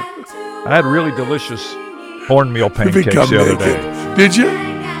cha. I had really delicious cornmeal pancakes the other day. Did you?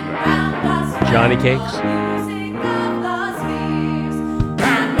 Johnny cakes.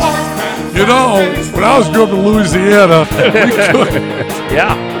 When I was growing up in Louisiana, we could.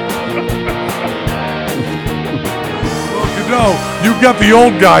 Yeah. Well, you got the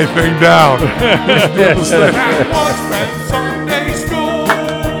old guy thing down. That was Penn Sunday School.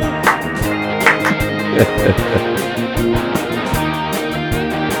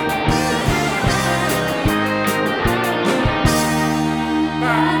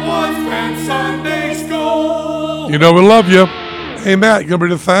 That was Penn Sunday School. We love you. Hey, Matt, you got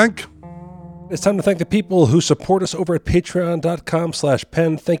anybody to thank? It's time to thank the people who support us over at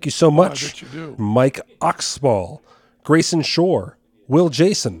patreon.com/Penn. Thank you so much. I bet you do. Mike Oxball, Grayson Shore, Will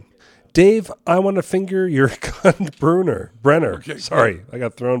Jason, Dave, I want to finger your cunt Brenner. Okay, Sorry, I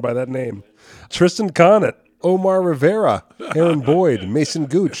got thrown by that name. Tristan Connet, Omar Rivera, Aaron Boyd, Mason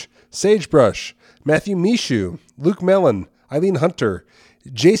Gooch, Sagebrush, Matthew Mishu, Luke Mellon, Eileen Hunter,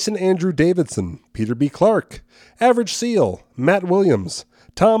 Jason Andrew Davidson, Peter B. Clark, Average Seal, Matt Williams,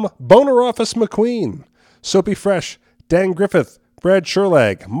 Tom Boner Office McQueen, Soapy Fresh, Dan Griffith, Brad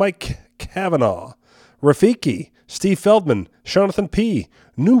Sherlag, Mike Kavanaugh, Rafiki, Steve Feldman, Jonathan P.,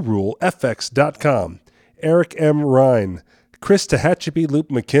 NewRuleFX.com, Eric M. Ryan, Chris Tehachapi Loop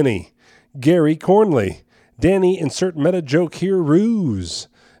McKinney, Gary Cornley, Danny Insert Meta Joke Here Ruse,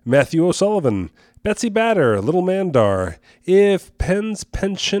 Matthew O'Sullivan, Betsy Batter, Little Mandar, If Penn's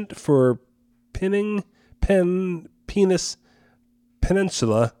penchant for pinning, penis,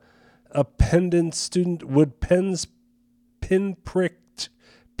 peninsula, a pendant student would Penn's pinpricked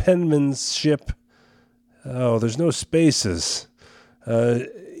penmanship. Oh, there's no spaces.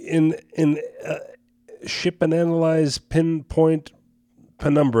 In ship and analyze pinpoint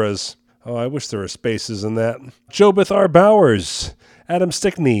penumbras. Oh, I wish there were spaces in that. Jobeth R. Bowers, Adam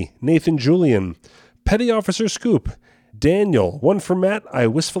Stickney, Nathan Julian, Petty Officer Scoop, Daniel, one for Matt, I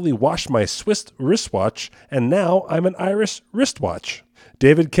wistfully washed my Swiss wristwatch, and now I'm an Irish wristwatch.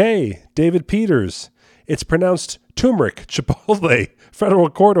 David K., David Peters, it's pronounced turmeric, Chipotle, federal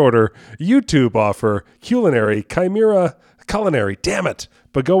court order, YouTube offer, culinary, chimera, culinary, damn it,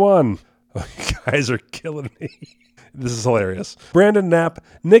 but go on. Oh, you guys are killing me. This is hilarious. Brandon Knapp,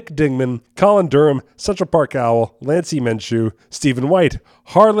 Nick Dingman, Colin Durham, Central Park Owl, Lancey Menshew, Stephen White,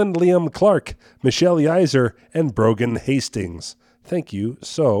 Harlan Liam Clark, Michelle Yeiser, and Brogan Hastings. Thank you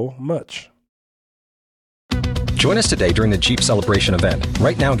so much. Join us today during the Jeep Celebration event.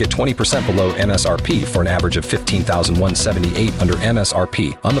 Right now, get 20% below MSRP for an average of $15,178 under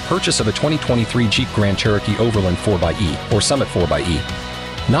MSRP on the purchase of a 2023 Jeep Grand Cherokee Overland 4xE or Summit 4xE.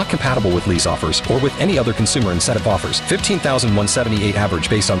 Not compatible with lease offers or with any other consumer incentive offers. $15,178 average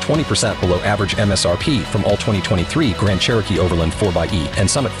based on 20% below average MSRP from all 2023 Grand Cherokee Overland 4xE and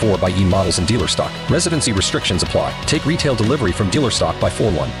Summit 4xE models in dealer stock. Residency restrictions apply. Take retail delivery from dealer stock by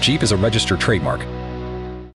 4/1. Jeep is a registered trademark.